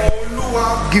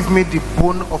 give me the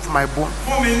bone of my bone.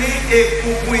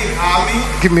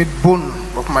 Give me bone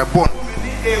of my bone.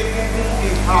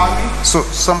 So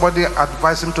somebody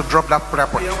advised him to drop that prayer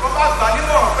point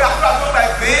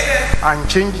and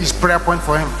change his prayer point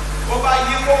for him.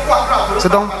 So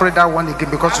don't pray that one again,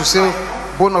 because you say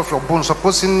bone of your bone.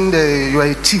 Supposing you are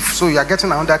a thief, so you are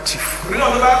getting another thief.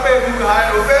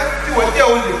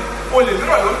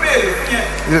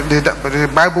 The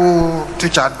Bible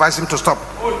teacher advised him to stop.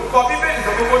 You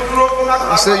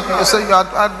say you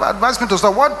advised me to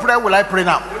stop. What prayer will I pray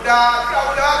now?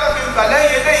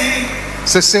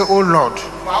 Say, oh Lord,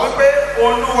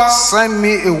 send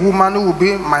me a woman who will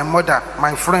be my mother,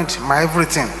 my friend, my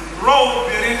everything.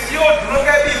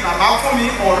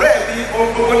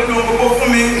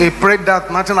 He prayed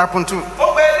that, nothing happened to.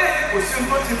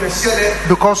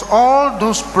 Because all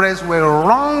those prayers were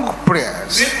wrong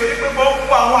prayers.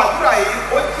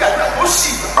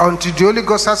 Until the Holy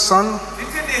Ghost has son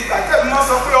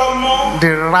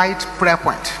the right prayer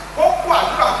point.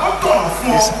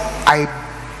 Is, I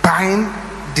bind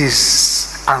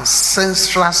this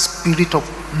ancestral spirit of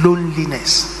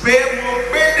loneliness.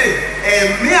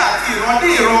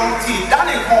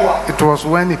 It was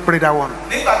when he prayed that one,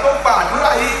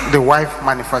 the wife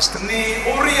manifested.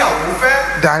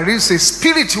 There is a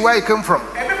spirit where he came from,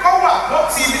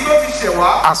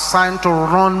 assigned to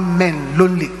run men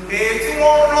lonely.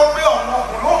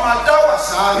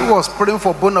 He was praying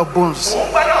for bone of bones. He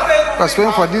was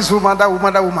praying for this woman, that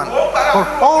woman, that woman. But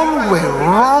all were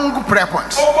wrong prayer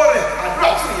points.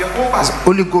 It's the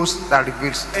Holy Ghost that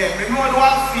reveals.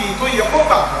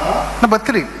 Number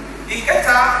 3.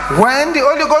 When the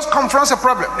Holy Ghost confronts a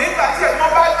problem,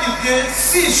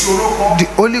 the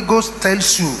Holy Ghost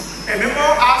tells you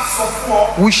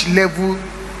which level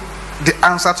the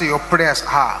answer to your prayers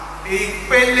are.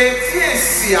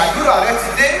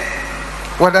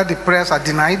 Whether the prayers are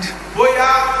denied,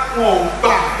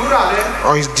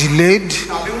 or is delayed,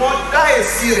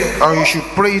 or you should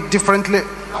pray it differently,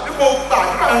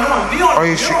 or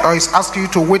is asking you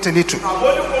to wait a little.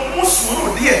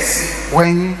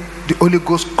 When the Holy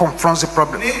Ghost confronts the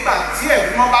problem.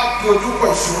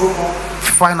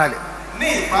 Finally,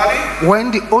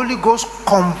 when the Holy Ghost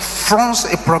confronts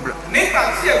a problem,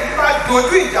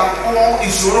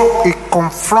 it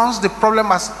confronts the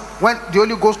problem as, when the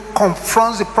Holy Ghost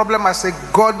confronts the problem as a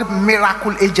God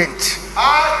miracle agent.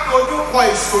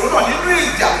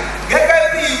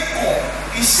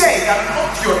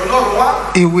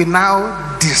 He will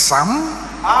now disarm,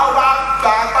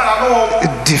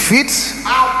 it defeats,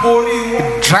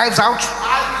 it drives out,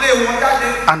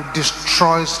 and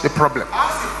destroys the problem.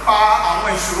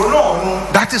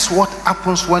 That is what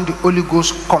happens when the Holy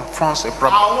Ghost confronts a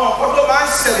problem.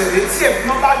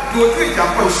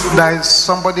 There is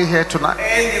somebody here tonight,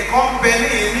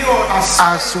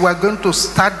 as we are going to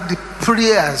start the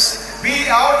prayers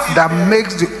that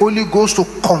makes the Holy Ghost to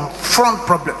confront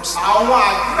problems.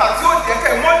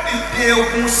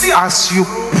 As you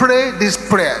pray these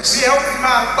prayers,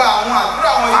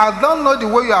 I don't know the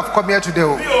way you have come here today,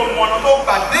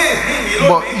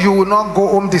 but you will not go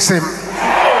home the same.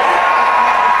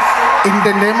 In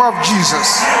the name of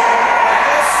Jesus.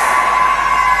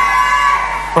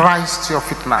 Rise to your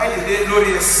feet now.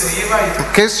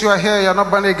 In case you are here, you are not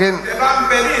born again,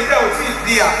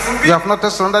 you have not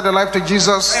surrendered your life to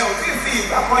Jesus,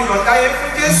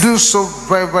 do so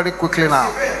very, very quickly now.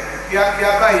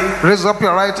 Raise up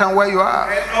your right hand where you are.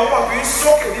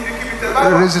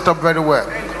 Raise it up very well.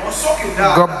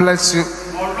 God bless you.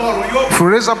 If you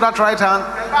raise up that right hand,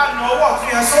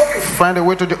 find a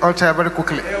way to the altar very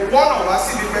quickly.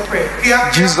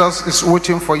 Jesus is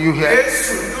waiting for you here.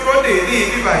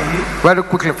 Very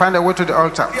quickly, find a way to the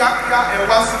altar.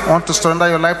 Want to surrender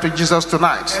your life to Jesus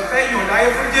tonight?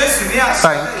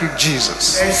 Thank you,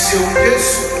 Jesus.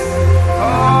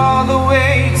 All the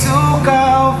way to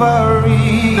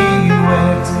Calvary, He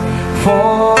wept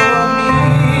for me.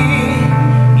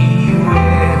 He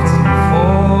wept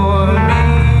for me.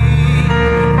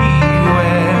 He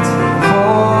wept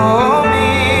for me.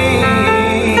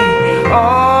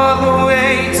 All the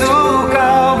way to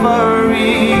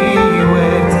Calvary, He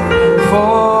wept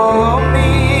for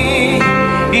me.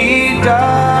 He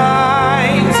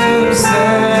died to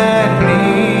set me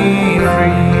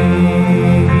free.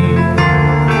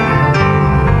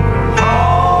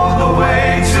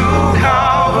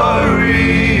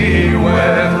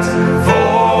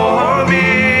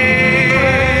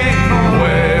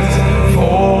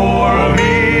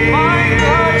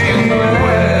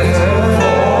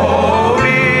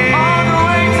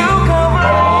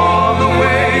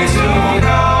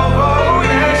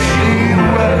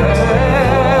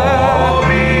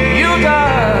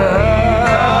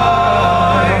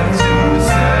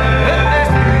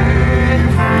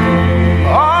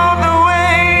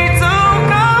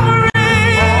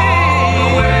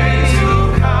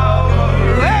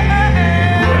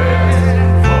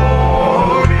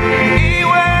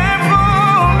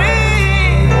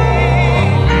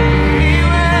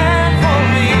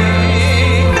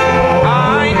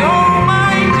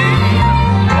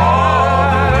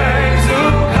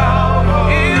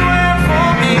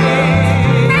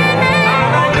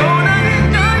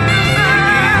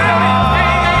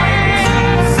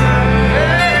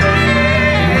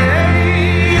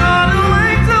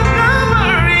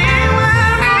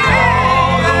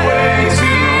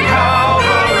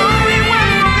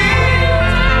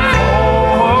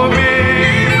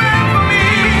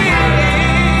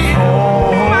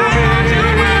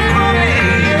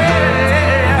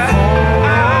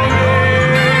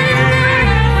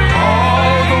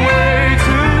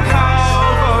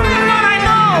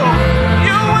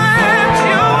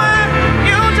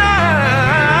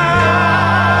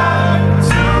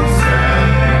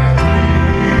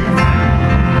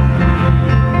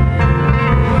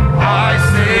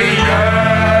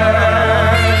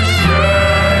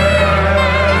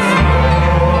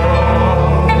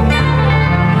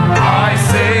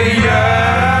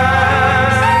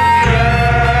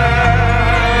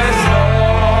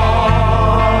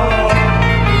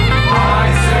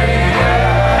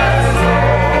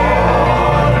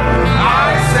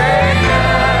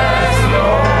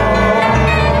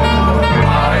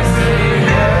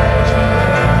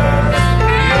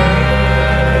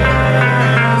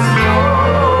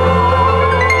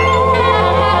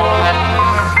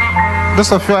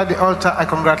 Those of you at the altar, I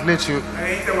congratulate you.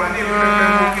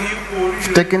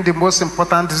 You've taken the most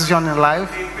important decision in life.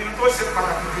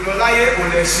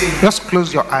 Just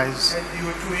close your eyes.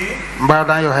 Bow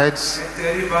down your heads.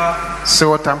 Say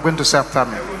what I'm going to say after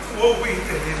me.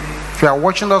 If you are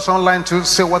watching us online too,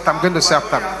 say what I'm going to say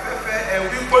after me.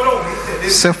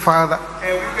 Say, Father,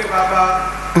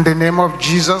 in the name of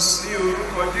Jesus,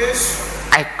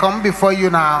 I come before you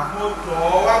now.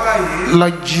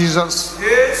 Lord Jesus,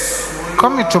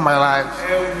 come into my life.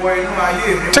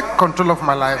 Take control of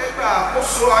my life.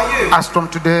 As from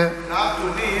today,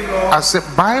 I say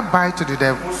bye-bye to the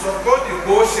devil.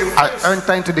 I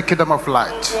enter into the kingdom of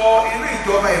light.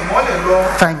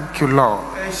 Thank you, Lord.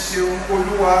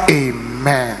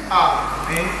 Amen.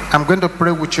 I'm going to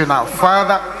pray with you now.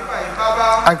 Father,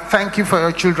 I thank you for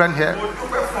your children here.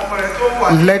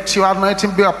 Let your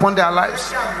anointing be upon their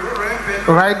lives.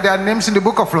 Write their names in the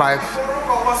book of life.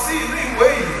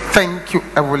 Thank you,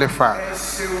 Heavenly Father.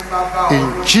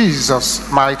 In Jesus'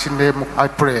 mighty name I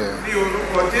pray.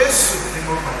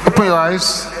 Open your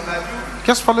eyes.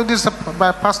 Just follow this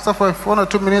by Pastor for 1 or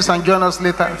 2 minutes and join us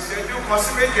later.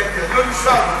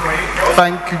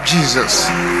 Thank you, Jesus.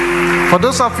 For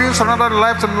those of you who surrendered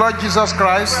life to the Lord Jesus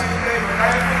Christ,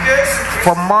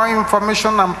 for more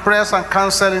information and prayers and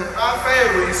counseling,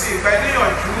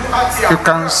 you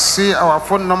can see our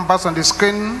phone numbers on the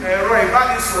screen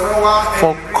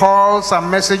for calls and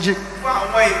messaging.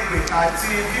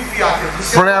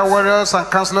 Prayer warriors and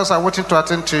counselors are waiting to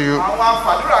attend to you.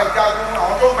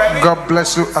 God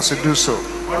bless you as you do so.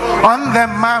 On the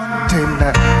mountain,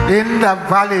 in the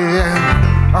valley,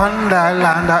 on the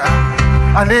land,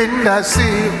 and in the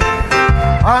sea.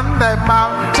 On the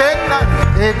mountain,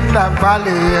 in the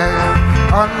valley,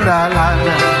 on the land,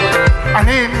 and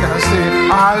in the sea.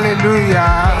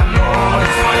 Hallelujah. The Lord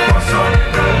is my portion in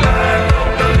the land of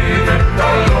the living. The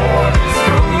Lord is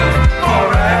good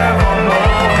forevermore.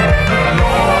 The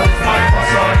Lord is my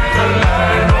portion in the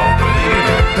land of the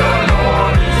living. The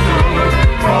Lord is good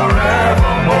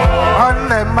forevermore. On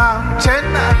the mountain,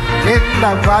 in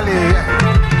the valley,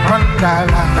 on the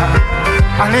land,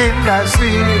 and in the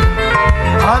sea.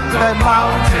 On the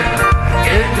mountain,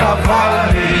 in the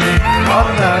valley, on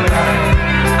the land,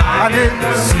 and in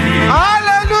the sea.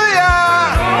 Hallelujah!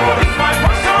 The Lord is my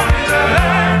portion in the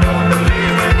land of the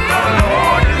living. The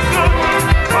Lord is good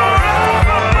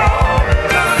forevermore.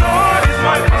 The Lord is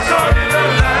my portion in the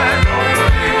land of the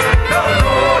living. The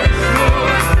Lord is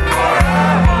good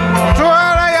forevermore. To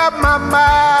where I am, Mama.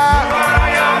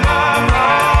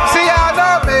 See, I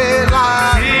know me,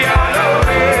 Lord. See, I know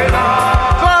me, Lord.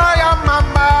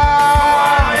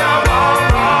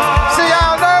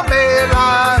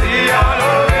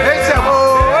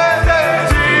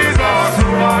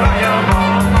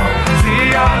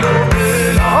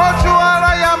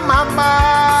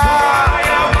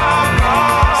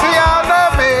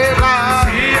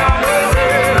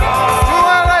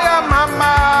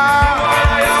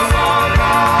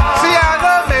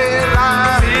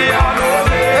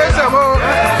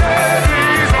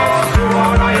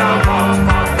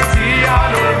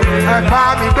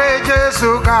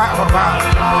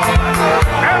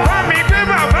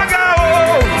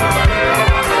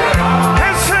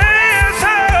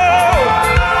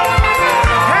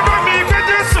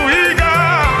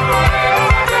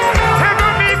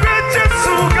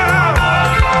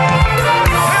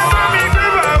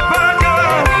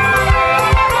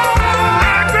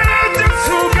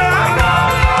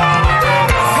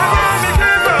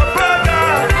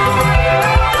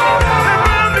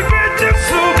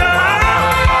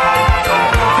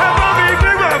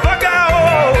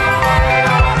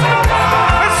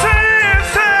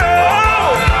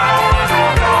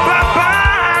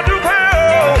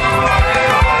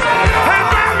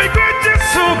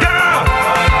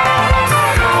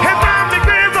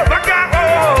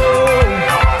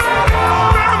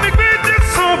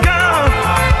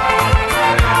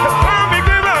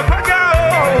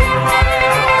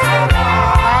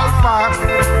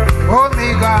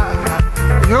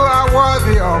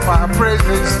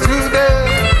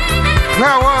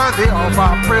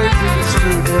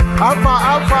 Alpha,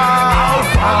 Alpha,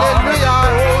 hallelujah,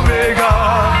 Omega.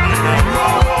 You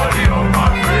are worthy of my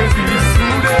praises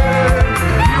today.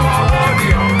 You are worthy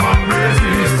of my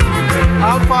praises today.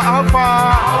 Alpha, Alpha,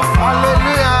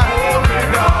 hallelujah,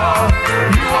 Omega.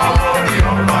 You are worthy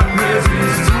of my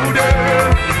praises today.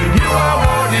 You are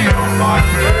worthy of my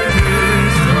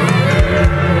praises today.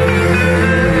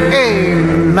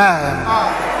 Amen.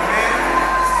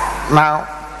 Now,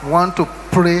 I want to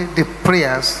pray the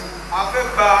prayers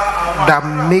that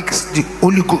makes the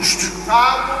Holy Ghost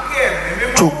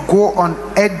to go on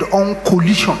head-on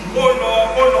collision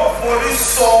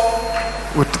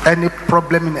with any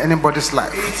problem in anybody's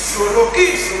life.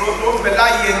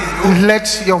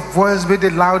 Let your voice be the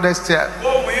loudest here.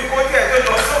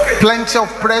 Plenty of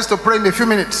prayers to pray in a few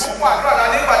minutes.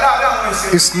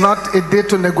 It's not a day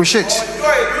to negotiate.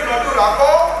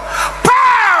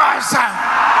 Powers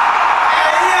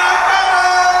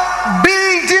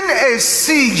building a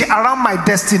siege around my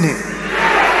destiny.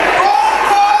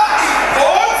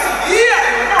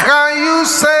 Can you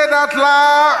say that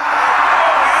loud?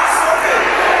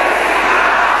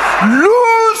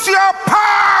 Lose your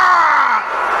power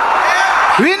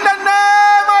in the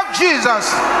name of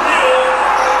Jesus.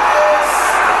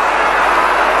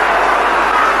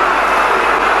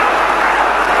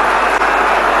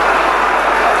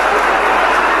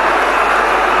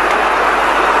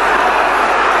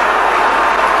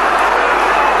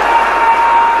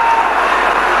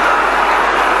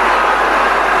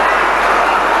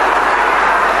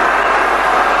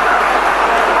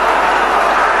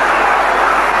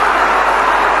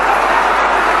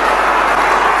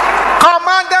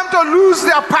 Lose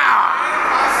their power.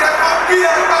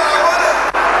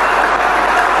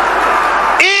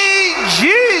 In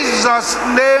Jesus'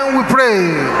 name we pray.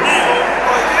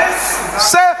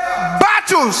 Say,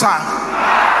 battles are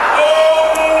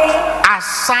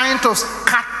assigned to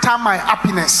scatter my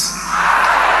happiness.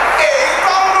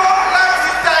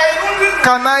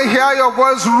 Can I hear your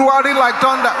voice roaring like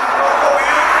thunder?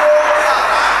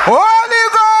 Holy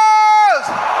Ghost,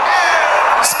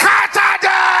 scatter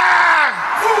them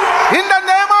in the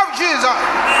name of Jesus.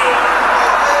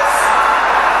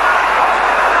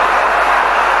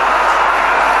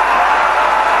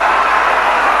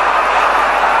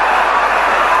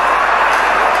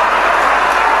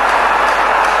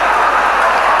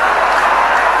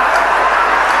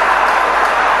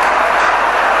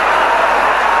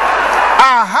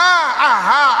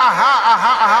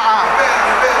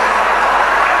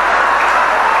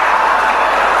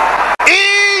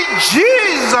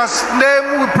 Jesus'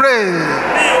 name we pray.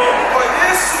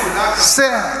 Say,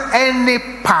 any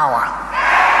power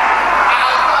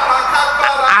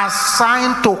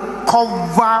assigned to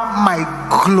cover my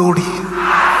glory.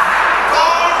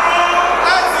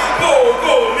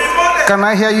 Can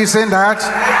I hear you saying that?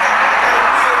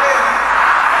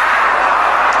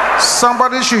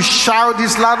 Somebody should shout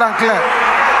this loud and clear.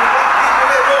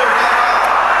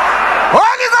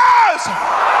 Holy Ghost,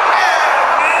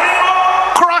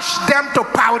 crush them to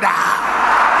powder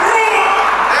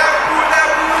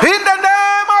in the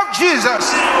name of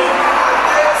Jesus.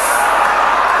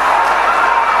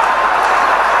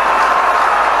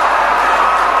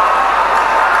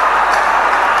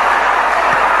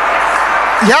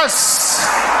 Yes,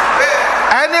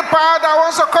 any power that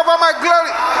wants to cover my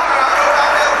glory,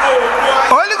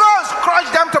 Holy Ghost, crush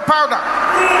them to powder.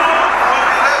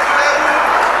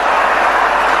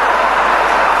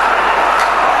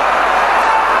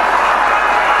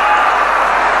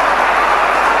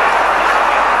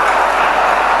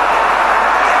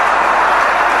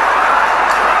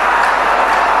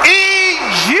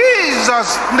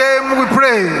 Jesus' name we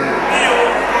pray.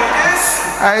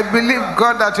 I believe,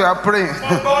 God, that you are praying.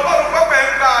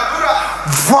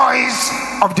 Voice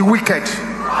of the wicked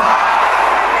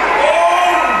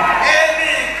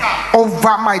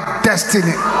over my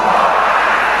destiny,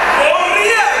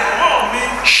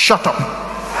 shut up.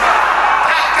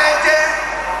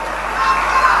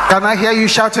 Can I hear you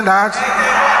shouting that?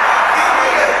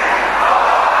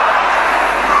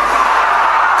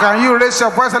 Can you raise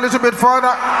your voice a little bit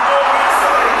further?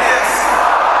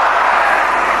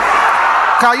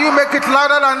 Can you make it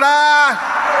louder than that?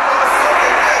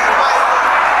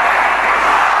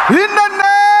 In the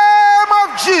name of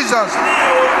Jesus.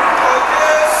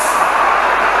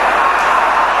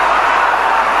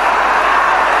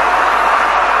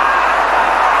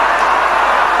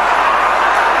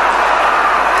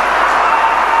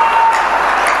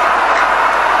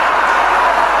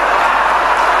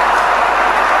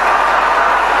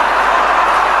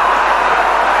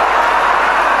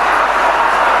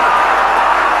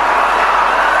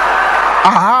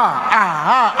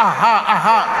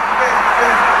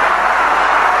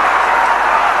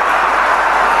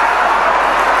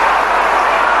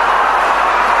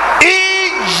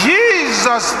 In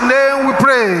Jesus' name we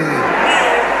pray.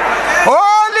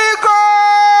 Holy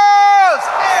Ghost,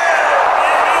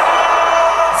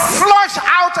 flush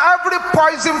out every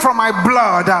poison from my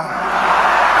blood.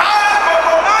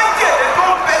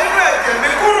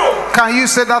 Can you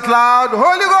say that loud?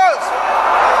 Holy Ghost,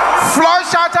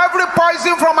 flush out every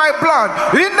poison from my blood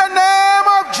in the name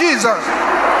of Jesus.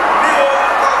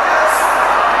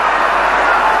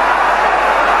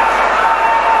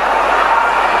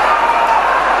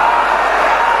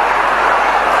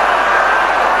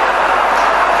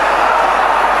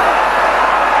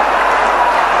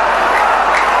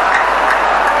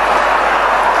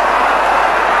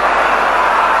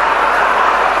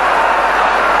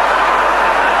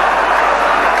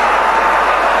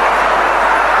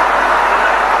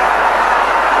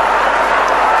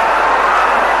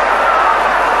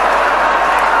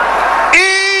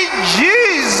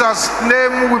 Jesus'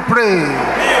 name we pray.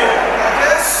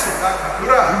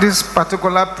 This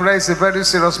particular prayer is a very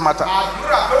serious matter,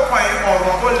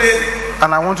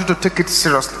 and I want you to take it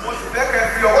seriously.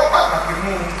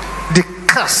 The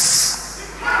curse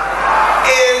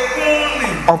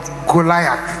of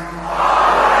Goliath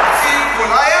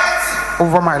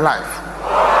over my life.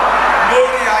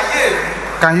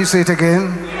 Can you say it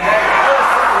again?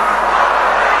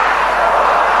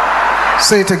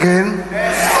 Say it again.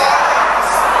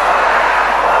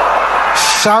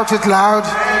 Shout it loud.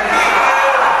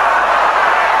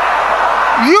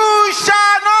 You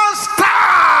shall not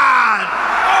stand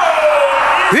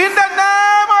in the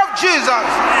name of Jesus.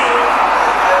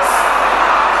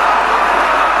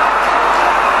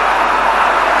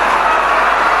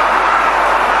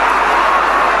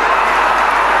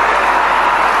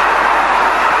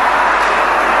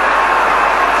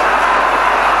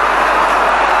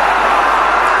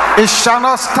 It shall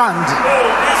not stand.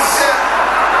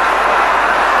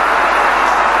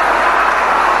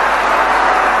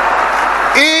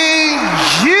 In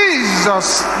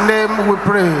Jesus' name we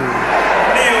pray.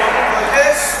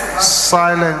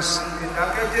 Silence.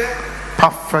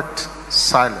 Perfect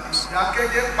silence.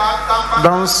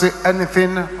 Don't say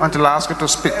anything until I ask you to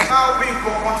speak.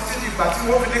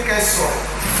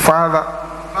 Father,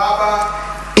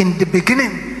 in the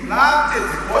beginning,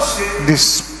 the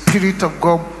Spirit of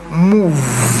God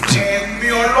moved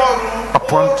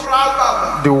upon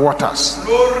the waters,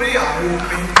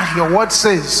 and your word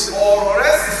says,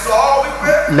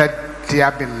 let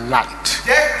there be light.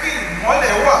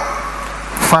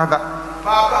 Father,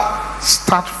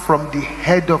 start from the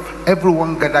head of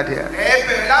everyone gathered here.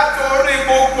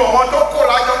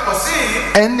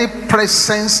 Any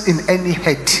presence in any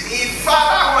head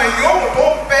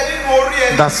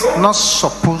that's not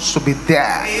supposed to be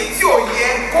there,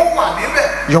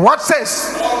 your word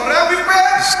says,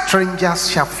 strangers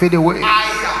shall fade away,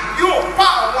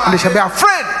 and they shall be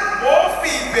afraid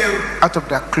out of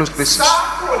their closed places.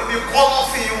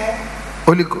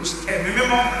 Holy Ghost,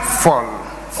 fall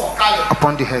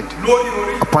upon the head,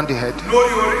 upon the head,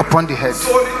 upon the head,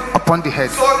 upon the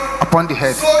head, upon the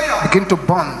head. Begin to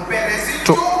burn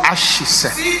to ashes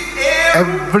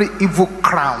every evil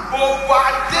crown,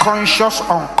 conscious,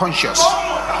 unconscious.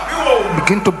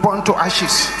 Begin to burn to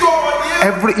ashes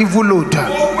every evil load,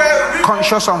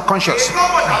 conscious, unconscious.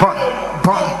 Burn,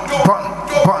 burn, burn,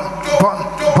 burn, burn,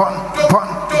 burn,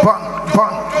 burn, burn,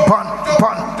 burn, burn,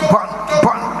 burn, burn,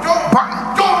 burn, burn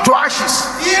to ashes.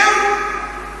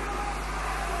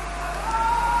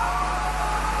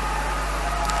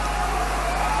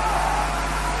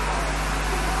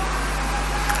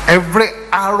 Every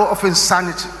arrow of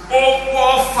insanity,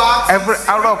 every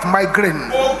arrow of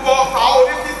migraine,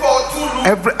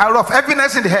 every arrow of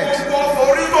heaviness in the head,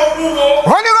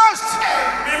 Holy Ghost,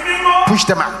 push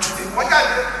them out.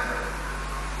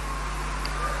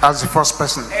 That's the first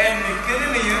person.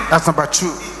 That's number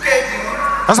 2.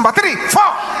 That's number 3, 4.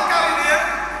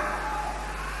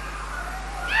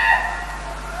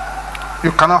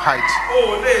 You cannot hide.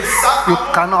 You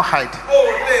cannot hide.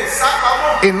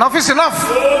 Enough is enough.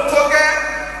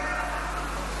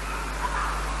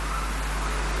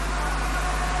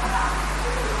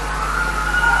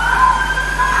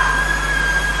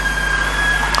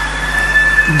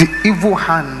 The evil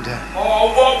hand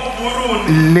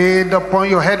laid upon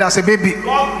your head as a baby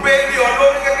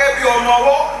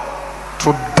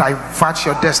to divert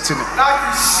your destiny.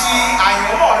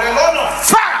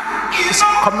 Fire is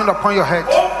coming upon your head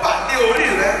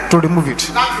to remove it,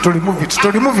 to remove it,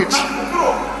 to remove it.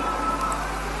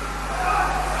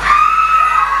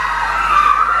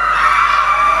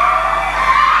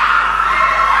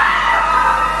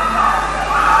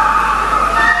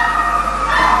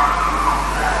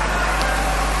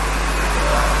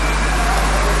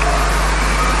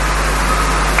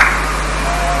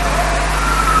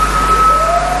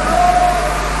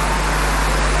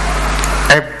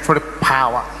 Every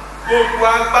power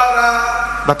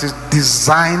that is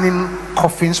designing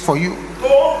coffins for you,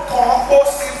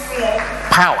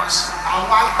 powers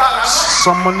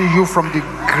summoning you from the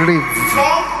grave,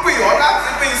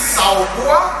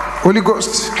 Holy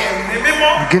Ghost,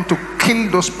 begin to kill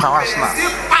those powers now,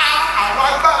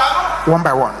 one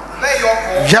by one.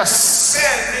 Yes.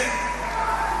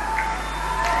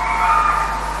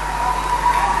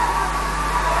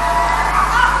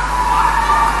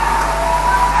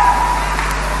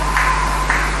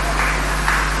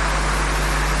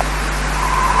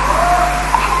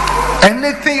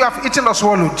 Anything you have eaten or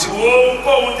swallowed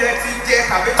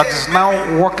that is now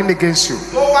working against you,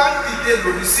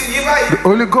 the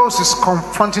Holy Ghost is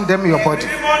confronting them in your body,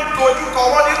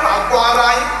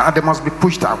 and they must be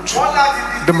pushed out.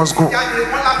 They must go.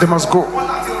 They must go.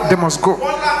 They must go.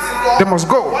 They must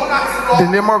go. In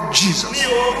the name of Jesus.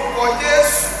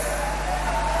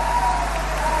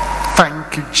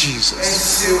 Thank you,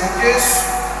 Jesus.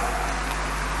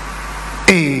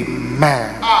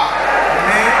 Amen.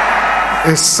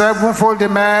 A sevenfold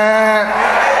amen.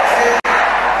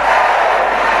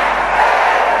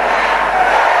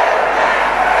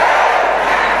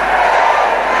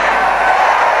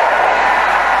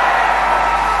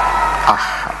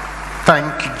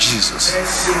 Thank you, Jesus.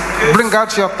 Bring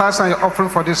out your tithes and your offering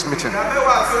for this meeting.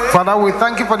 Father, we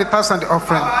thank you for the tithes and the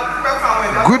offering.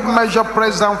 Good measure,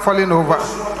 pressed down, falling over.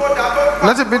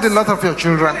 Let it be the lot of your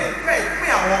children.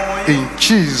 In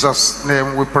Jesus'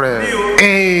 name we pray.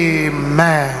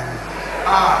 Amen.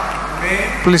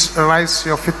 Please rise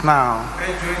your feet now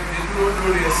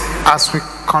as we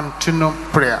continue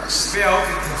prayers.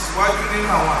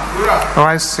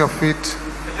 Rise your feet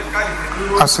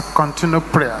as we continue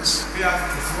prayers.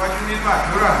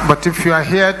 But if you are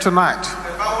here tonight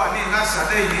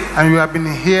and you have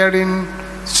been hearing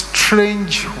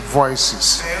strange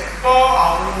voices,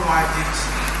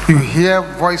 you hear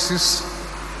voices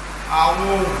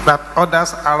that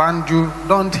others around you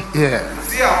don't hear,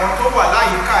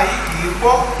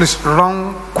 please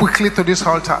run quickly to this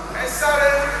altar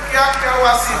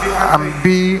and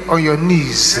be on your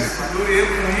knees.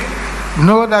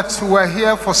 Know that we are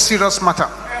here for serious matter.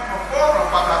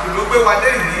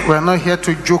 We are not here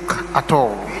to joke at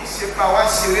all.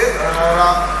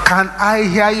 Can I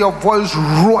hear your voice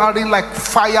roaring like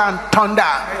fire and thunder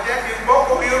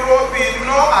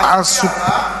as you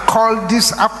call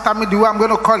this after me the way I'm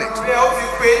going to call it?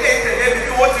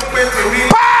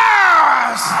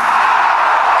 Powers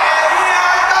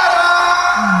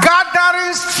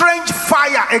gathering strange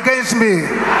fire against me.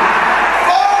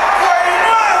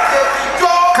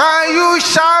 Can you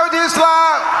shout this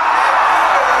loud?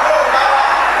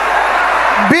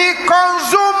 Be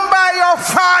consumed by your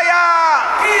fire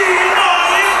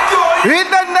in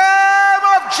the name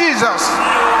of Jesus.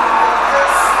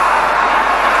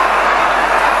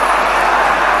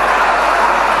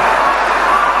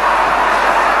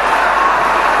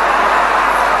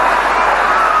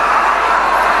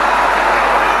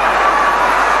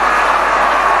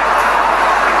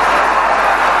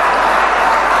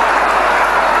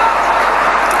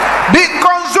 Be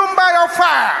consumed by your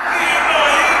fire.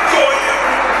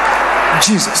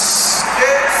 Jesus.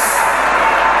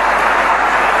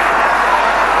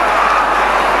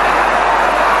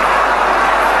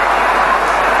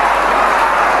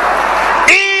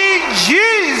 In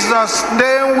Jesus'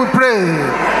 name we pray.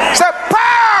 Say,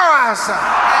 powers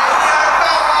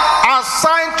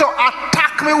assigned to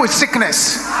attack me with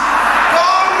sickness.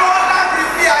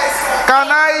 Can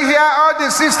I hear all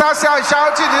the sisters here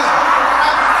shouting this?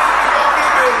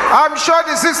 I'm sure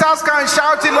the sisters can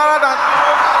shout it louder than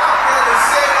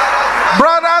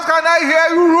brothers. Can I hear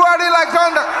you roaring like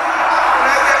thunder?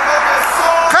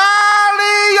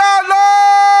 Carry your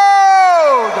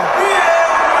load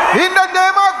in the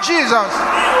name of Jesus.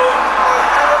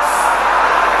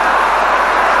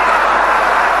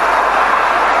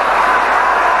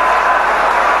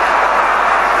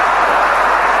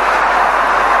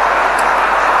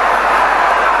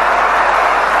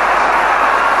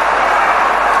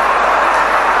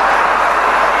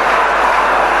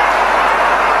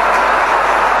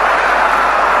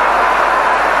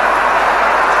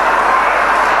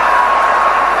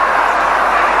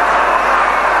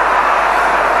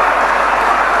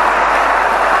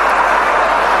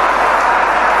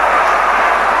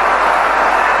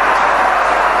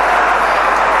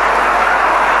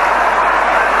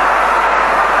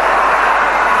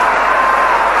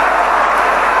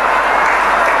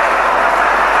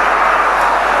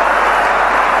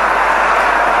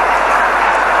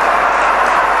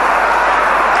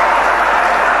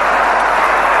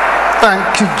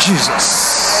 Thank you, Jesus.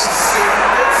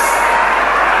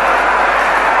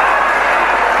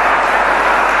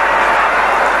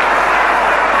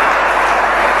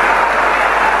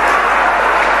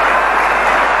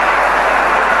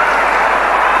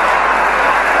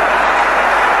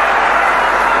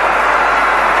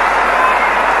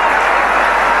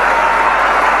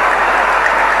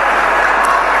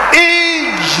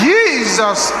 In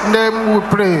Jesus' name we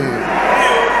pray.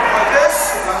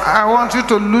 I want you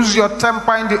to lose your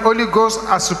temper in the Holy Ghost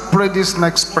as you pray this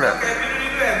next prayer.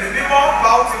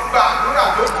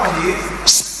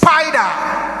 Spider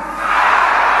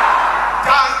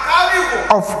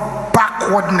of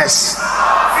backwardness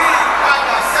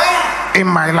in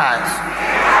my life.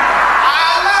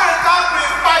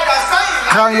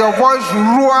 Can your voice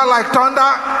roar like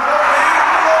thunder?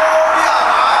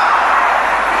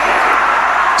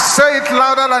 Say it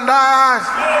louder than that.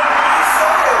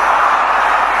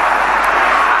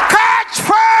 Catch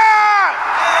fire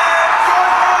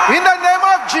in the name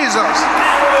of Jesus.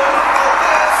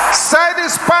 Set the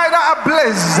spider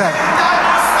ablaze.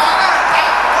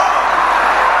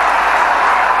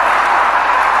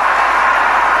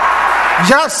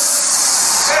 Yes.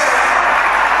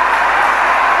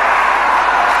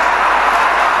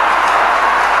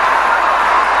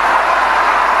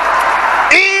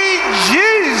 In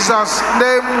Jesus'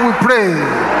 name we pray.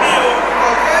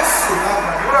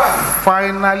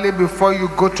 Finally, before you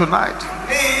go tonight,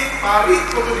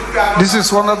 this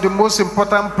is one of the most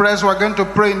important prayers we're going to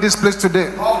pray in this place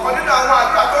today.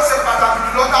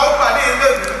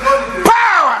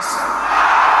 Powers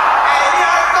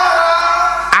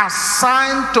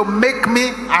assigned to make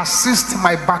me assist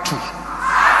my battle.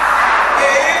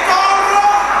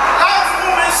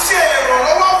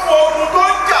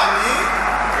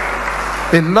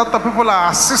 A lot of people are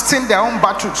assisting their own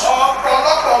battles. Powers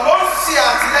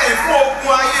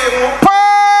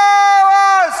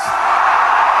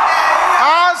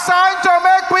assigned to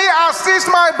make me assist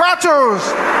my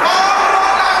battles.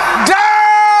 Die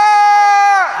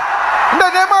in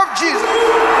the name of Jesus.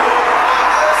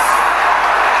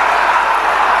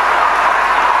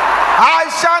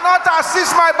 I shall not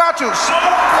assist my battles.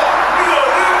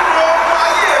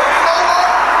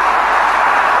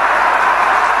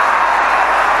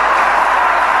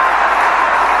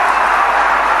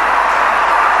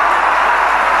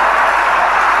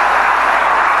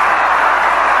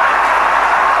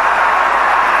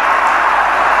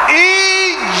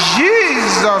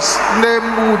 Jesus' name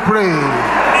we pray.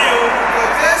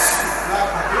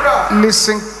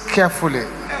 Listen carefully.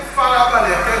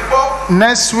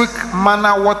 Next week,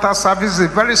 manna water service is a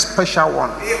very special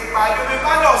one.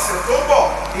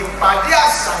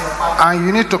 And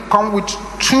you need to come with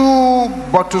 2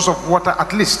 bottles of water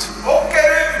at least.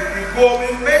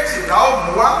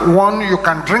 One you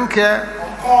can drink here,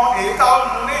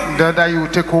 the other you will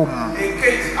take home.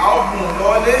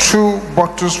 2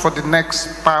 bottles for the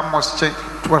next power must change,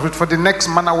 for the next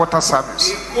manna water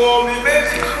service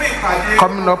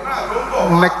coming up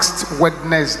next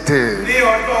Wednesday.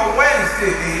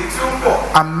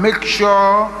 And make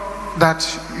sure that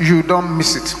you don't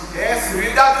miss it.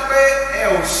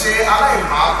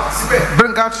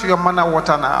 Bring out your manna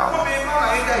water now.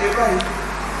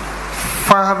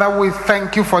 Father, we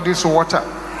thank you for this water.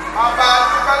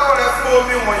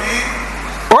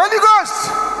 Holy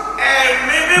Ghost,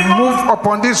 move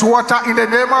upon this water in the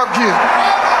name of Jesus.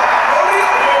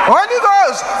 Holy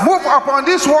Ghost, move upon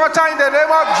this water in the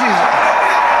name of Jesus.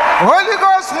 Holy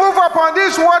Ghost, move upon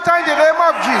this water in the name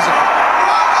of Jesus.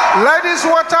 Let this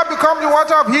water become the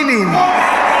water of healing,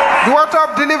 the water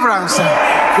of deliverance,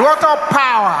 the water of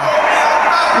power,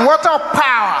 the water of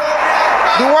power,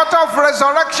 the water of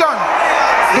resurrection,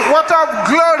 the water of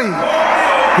glory.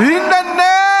 In the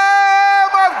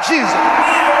name of Jesus.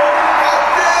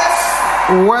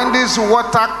 When this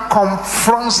water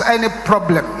confronts any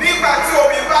problem,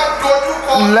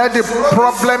 let the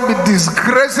problem be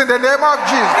disgraced in the name of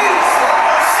Jesus.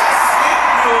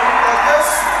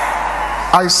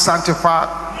 I sanctify,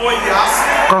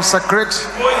 consecrate,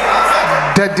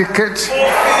 dedicate,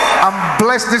 and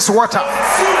bless this water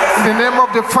in the name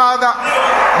of the Father,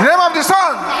 in the name of the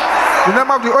Son, in the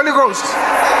name of the Holy Ghost.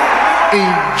 In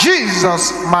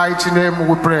Jesus' mighty name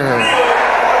we pray.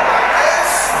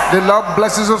 The Lord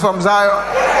blesses you from Zion,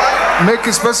 make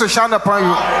his face to shine upon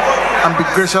you, and be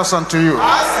gracious unto you.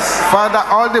 Father,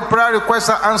 all the prayer requests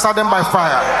are answered them by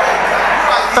fire.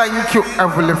 Thank you,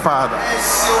 Heavenly Father.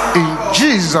 In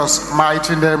Jesus'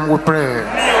 mighty name we pray.